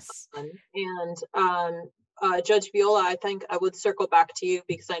 Yes. Judge Viola, I think I would circle back to you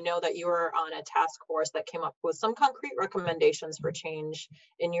because I know that you were on a task force that came up with some concrete recommendations for change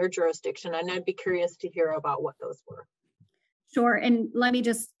in your jurisdiction, and I'd be curious to hear about what those were. Sure, and let me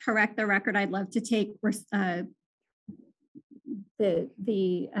just correct the record. I'd love to take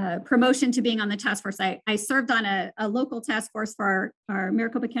the promotion to being on the task force. I served on a local task force for our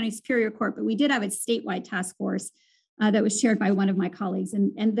Maricopa County Superior Court, but we did have a statewide task force that was chaired by one of my colleagues,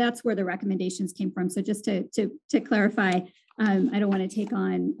 and that's where the recommendations came from. So just to clarify, I don't want to take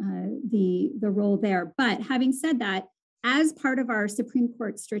on the role there. But having said that, as part of our Supreme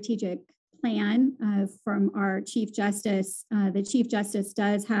Court strategic plan from our Chief Justice, the Chief Justice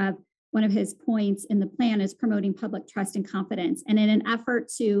does have one of his points in the plan is promoting public trust and confidence. And in an effort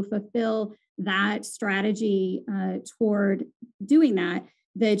to fulfill that strategy toward doing that,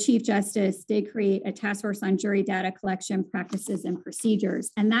 the Chief Justice did create a task force on jury data collection practices and procedures.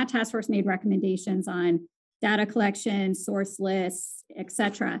 And that task force made recommendations on data collection, source lists, et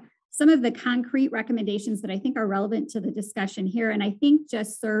cetera. Some of the concrete recommendations that I think are relevant to the discussion here, and I think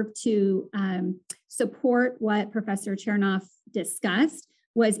just serve to support what Professor Chernoff discussed,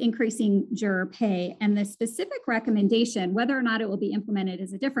 was increasing juror pay. And the specific recommendation, whether or not it will be implemented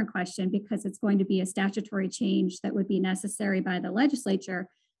is a different question because it's going to be a statutory change that would be necessary by the legislature.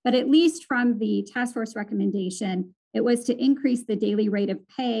 But at least from the task force recommendation, it was to increase the daily rate of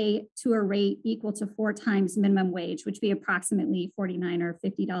pay to a rate equal to 4 times minimum wage, which would be approximately $49 or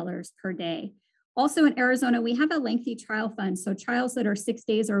 $50 per day. Also in Arizona, we have a lengthy trial fund. So trials that are 6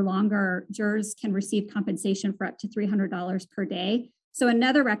 days or longer, jurors can receive compensation for up to $300 per day. So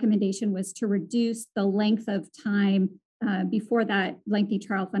another recommendation was to reduce the length of time before that lengthy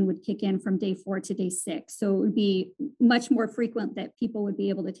trial fund would kick in from day 4 to day 6. So it would be much more frequent that people would be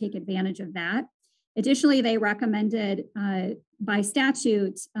able to take advantage of that. Additionally, they recommended by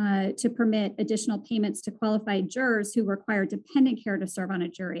statute to permit additional payments to qualified jurors who require dependent care to serve on a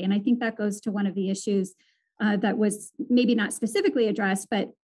jury. And I think that goes to one of the issues that was maybe not specifically addressed,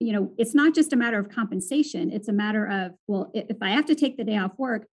 but it's not just a matter of compensation. It's a matter of, well, if I have to take the day off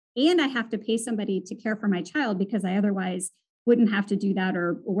work and I have to pay somebody to care for my child because I otherwise wouldn't have to do that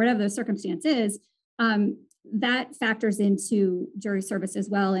or whatever the circumstance is, that factors into jury service as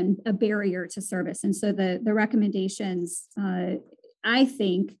well and a barrier to service. And so the recommendations, I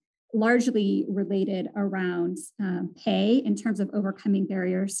think, largely related around pay in terms of overcoming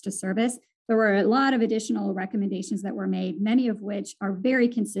barriers to service. There were a lot of additional recommendations that were made, many of which are very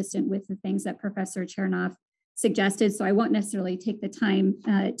consistent with the things that Professor Chernoff suggested. So I won't necessarily take the time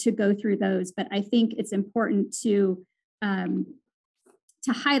to go through those, but I think it's important to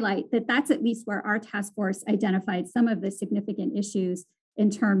highlight that that's at least where our task force identified some of the significant issues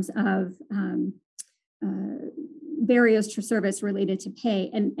in terms of barriers to service related to pay.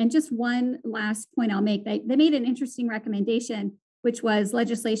 And just one last point I'll make, they made an interesting recommendation, which was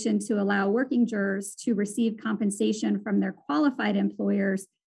legislation to allow working jurors to receive compensation from their qualified employers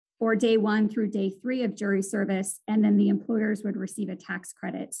for day 1 through day 3 of jury service, and then the employers would receive a tax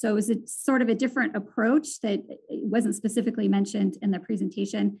credit. So it was a sort of a different approach that wasn't specifically mentioned in the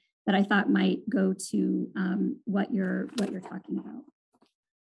presentation that I thought might go to what you're talking about.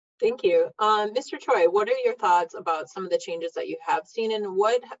 Thank you. Mr. Choi, what are your thoughts about some of the changes that you have seen, and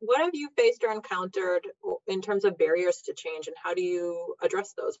what have you faced or encountered in terms of barriers to change, and how do you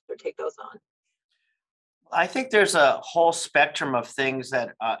address those or take those on? I think there's a whole spectrum of things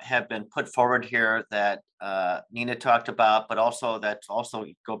that have been put forward here that Nina talked about, but also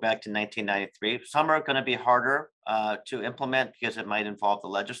go back to 1993. Some are going to be harder to implement because it might involve the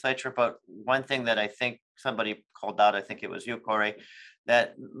legislature. But one thing that I think somebody called out, I think it was you, Corey,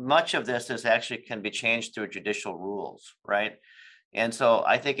 that much of this is actually can be changed through judicial rules, right? And so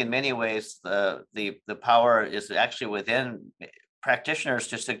I think in many ways the power is actually within practitioners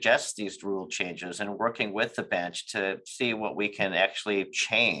to suggest these rule changes and working with the bench to see what we can actually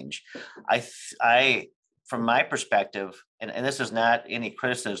change. I from my perspective, and this is not any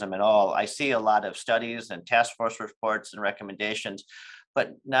criticism at all, I see a lot of studies and task force reports and recommendations,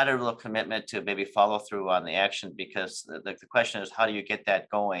 but not a real commitment to maybe follow through on the action, because the question is, how do you get that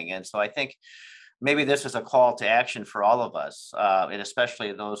going? And so I think maybe this is a call to action for all of us, and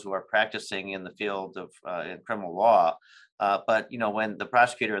especially those who are practicing in the field of in criminal law. But when the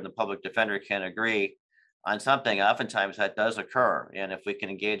prosecutor and the public defender can agree on something, oftentimes that does occur. And if we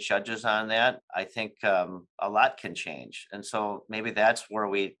can engage judges on that, I think a lot can change. And so maybe that's where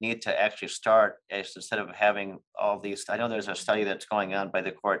we need to actually start, instead of having all these. I know there's a study that's going on by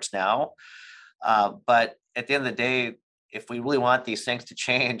the courts now, but at the end of the day, if we really want these things to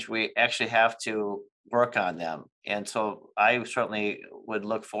change, we actually have to work on them. And so I certainly would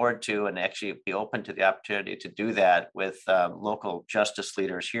look forward to and actually be open to the opportunity to do that with local justice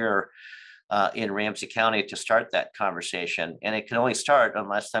leaders here in Ramsey County to start that conversation. And it can only start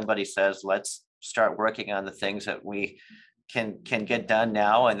unless somebody says, let's start working on the things that we can get done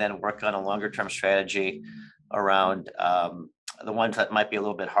now, and then work on a longer term strategy around the ones that might be a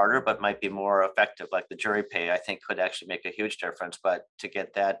little bit harder, but might be more effective, like the jury pay, I think could actually make a huge difference. But to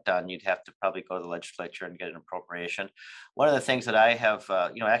get that done, you'd have to probably go to the legislature and get an appropriation. One of the things that I have,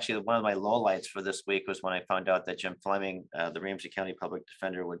 actually one of my lowlights for this week was when I found out that Jim Fleming, the Ramsey County Public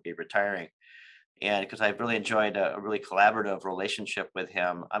Defender, would be retiring. And because I've really enjoyed a really collaborative relationship with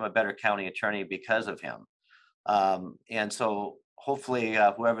him, I'm a better county attorney because of him. And so hopefully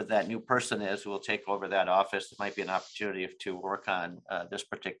whoever that new person is who will take over that office, it might be an opportunity to work on this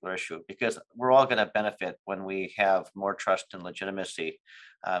particular issue, because we're all going to benefit when we have more trust and legitimacy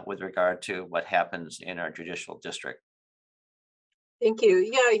with regard to what happens in our judicial district. Thank you.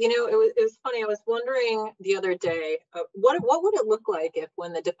 Yeah, it was funny. I was wondering the other day, what would it look like if,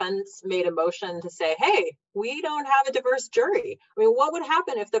 when the defense made a motion to say, hey, we don't have a diverse jury? I mean, what would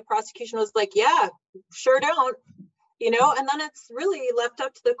happen if the prosecution was like, yeah, sure don't? And then it's really left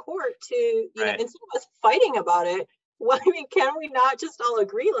up to the court to, Right. Instead of us fighting about it, can we not just all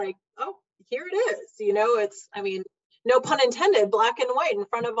agree, like, oh, here it is? no pun intended, black and white in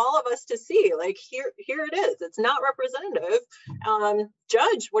front of all of us to see. Like, here it is. It's not representative.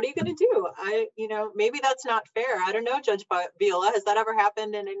 Judge, what are you going to do? Maybe that's not fair. I don't know, Judge Viola, has that ever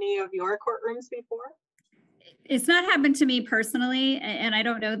happened in any of your courtrooms before? It's not happened to me personally, and I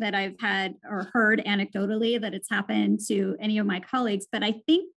don't know that I've had or heard anecdotally that it's happened to any of my colleagues. But I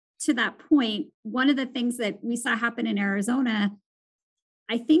think to that point, one of the things that we saw happen in Arizona,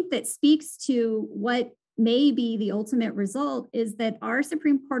 I think that speaks to what may be the ultimate result, is that our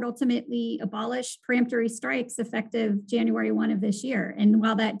Supreme Court ultimately abolished peremptory strikes effective January 1 of this year. And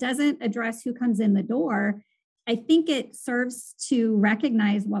while that doesn't address who comes in the door, I think it serves to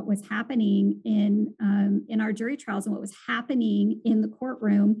recognize what was happening in our jury trials and what was happening in the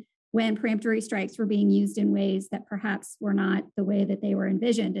courtroom when peremptory strikes were being used in ways that perhaps were not the way that they were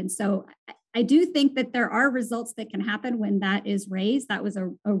envisioned. And so I do think that there are results that can happen when that is raised. That was a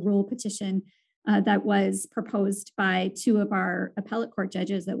rule petition that was proposed by two of our appellate court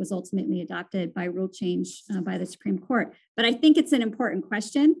judges that was ultimately adopted by rule change by the Supreme Court. But I think it's an important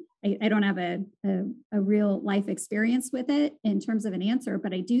question. I don't have a real life experience with it in terms of an answer,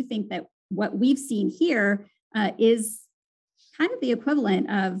 but I do think that what we've seen here is kind of the equivalent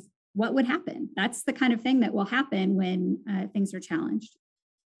of what would happen. That's the kind of thing that will happen when things are challenged.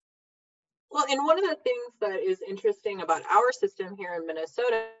 Well, and one of the things that is interesting about our system here in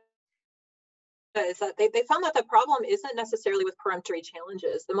Minnesota is that they found that the problem isn't necessarily with peremptory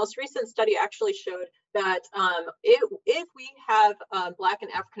challenges. The most recent study actually showed that if we have Black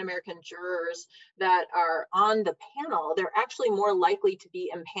and African-American jurors that are on the panel, they're actually more likely to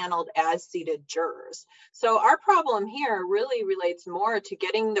be impaneled as seated jurors. So our problem here really relates more to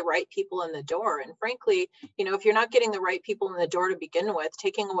getting the right people in the door. And frankly, if you're not getting the right people in the door to begin with,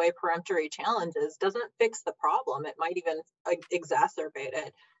 taking away peremptory challenges doesn't fix the problem. It might even exacerbate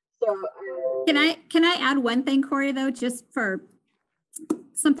it. So, can I add one thing, Corey, though, just for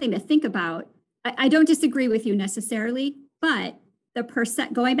something to think about? I don't disagree with you necessarily, but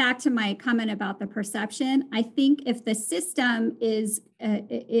going back to my comment about the perception, I think if the system is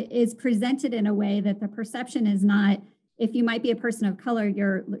presented in a way that the perception is not, if you might be a person of color,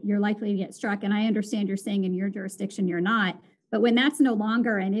 you're likely to get struck. And I understand you're saying in your jurisdiction you're not, but when that's no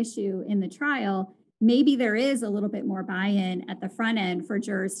longer an issue in the trial, maybe there is a little bit more buy-in at the front end for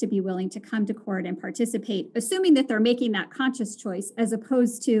jurors to be willing to come to court and participate, assuming that they're making that conscious choice, as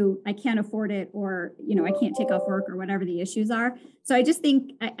opposed to, I can't afford it, or, I can't take off work, or whatever the issues are. So I just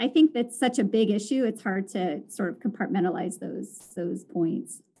think, I think that's such a big issue. It's hard to sort of compartmentalize those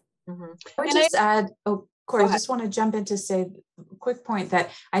points. Mm-hmm. I would just add, Corey, I just want to jump in to say a quick point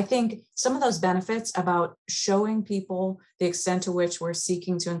that I think some of those benefits about showing people the extent to which we're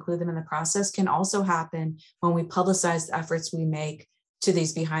seeking to include them in the process can also happen when we publicize the efforts we make to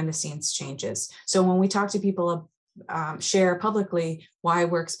these behind the scenes changes. So when we talk to people, share publicly why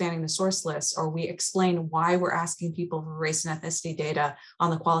we're expanding the source list, or we explain why we're asking people for race and ethnicity data on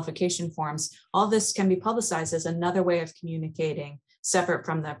the qualification forms, all this can be publicized as another way of communicating, separate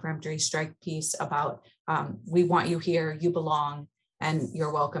from the peremptory strike piece about we want you here, you belong, and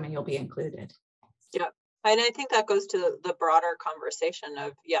you're welcome, and you'll be included. Yeah, and I think that goes to the broader conversation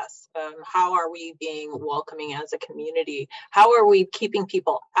of, yes, how are we being welcoming as a community? How are we keeping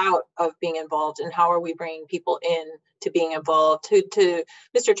people out of being involved, and how are we bringing people in to being involved? To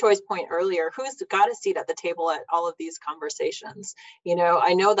Mr. Choi's point earlier, who's got a seat at the table at all of these conversations?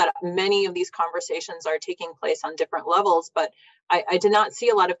 I know that many of these conversations are taking place on different levels, but I did not see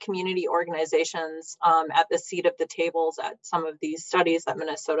a lot of community organizations at the seat of the tables at some of these studies that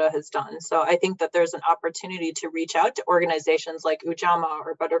Minnesota has done. So I think that there's an opportunity to reach out to organizations like Ujamaa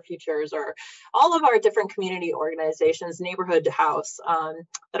or Better Futures, or all of our different community organizations, Neighborhood House,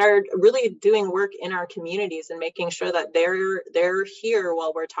 that are really doing work in our communities and making sure that they're here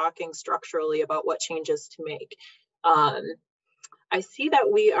while we're talking structurally about what changes to make. I see that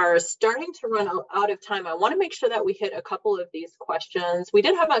we are starting to run out of time. I want to make sure that we hit a couple of these questions. We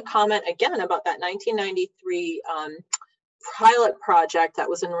did have a comment again about that 1993 pilot project that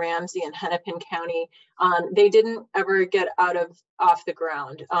was in Ramsey and Hennepin County. They didn't ever get off the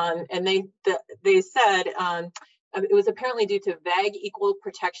ground, and they said it was apparently due to vague equal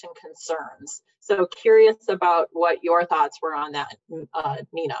protection concerns. So curious about what your thoughts were on that,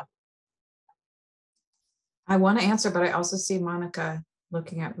 Nina. I want to answer, but I also see Monica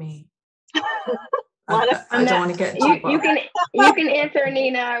looking at me. Monica, I don't want to get too you can answer,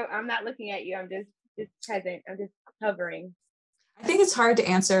 Nina. I'm not looking at you. I'm just present. I'm just hovering. I think it's hard to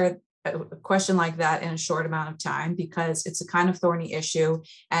answer a question like that in a short amount of time, because it's a kind of thorny issue.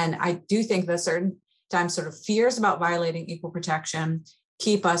 And I do think that certain times sort of fears about violating equal protection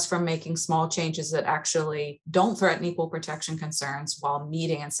keep us from making small changes that actually don't threaten equal protection concerns while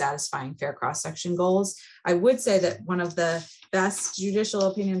meeting and satisfying fair cross-section goals. I would say that one of the best judicial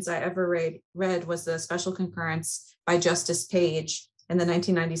opinions I ever read was the special concurrence by Justice Page in the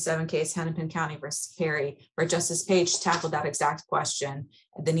 1997 case, Hennepin County versus Perry, where Justice Page tackled that exact question,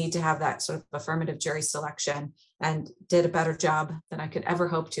 the need to have that sort of affirmative jury selection, and did a better job than I could ever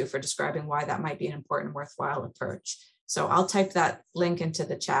hope to for describing why that might be an important, worthwhile approach. So I'll type that link into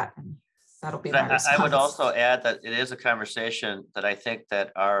the chat, and that'll be my response. I would also add that it is a conversation that I think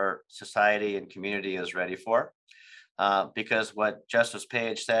that our society and community is ready for, because what Justice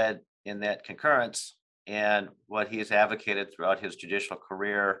Page said in that concurrence and what he's advocated throughout his judicial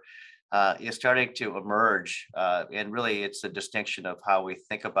career is starting to emerge. And really, it's a distinction of how we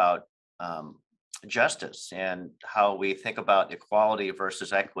think about justice and how we think about equality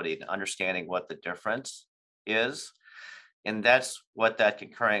versus equity, and understanding what the difference is. And that's what that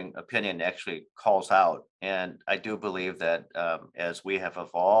concurring opinion actually calls out. And I do believe that as we have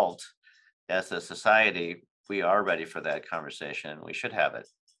evolved as a society, we are ready for that conversation. We should have it.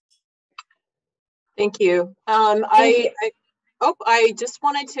 Thank you. I just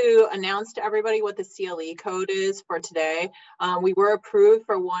wanted to announce to everybody what the CLE code is for today. We were approved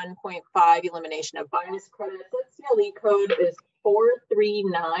for 1.5 elimination of bias credits. That CLE code is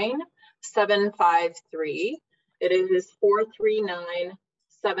 439753. It is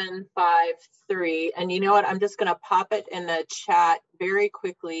 439753. And you know what? I'm just going to pop it in the chat very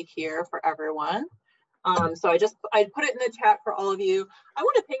quickly here for everyone. So I put it in the chat for all of you. I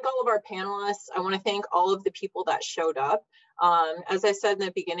want to thank all of our panelists. I want to thank all of the people that showed up. As I said in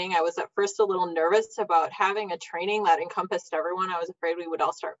the beginning, I was at first a little nervous about having a training that encompassed everyone. I was afraid we would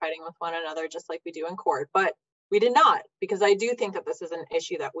all start fighting with one another just like we do in court, but we did not, because I do think that this is an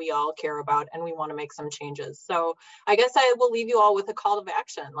issue that we all care about and we want to make some changes. So I guess I will leave you all with a call to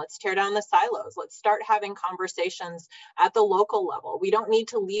action. Let's tear down the silos. Let's start having conversations at the local level. We don't need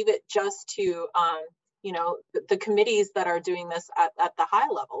to leave it just to the committees that are doing this at the high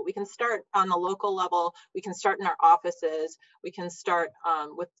level. We can start on the local level. We can start in our offices. We can start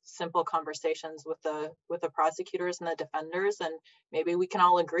with simple conversations with the prosecutors and the defenders, and maybe we can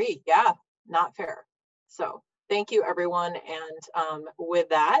all agree, yeah, not fair. So thank you, everyone. And with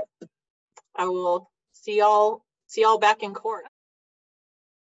that, I will see y'all back in court.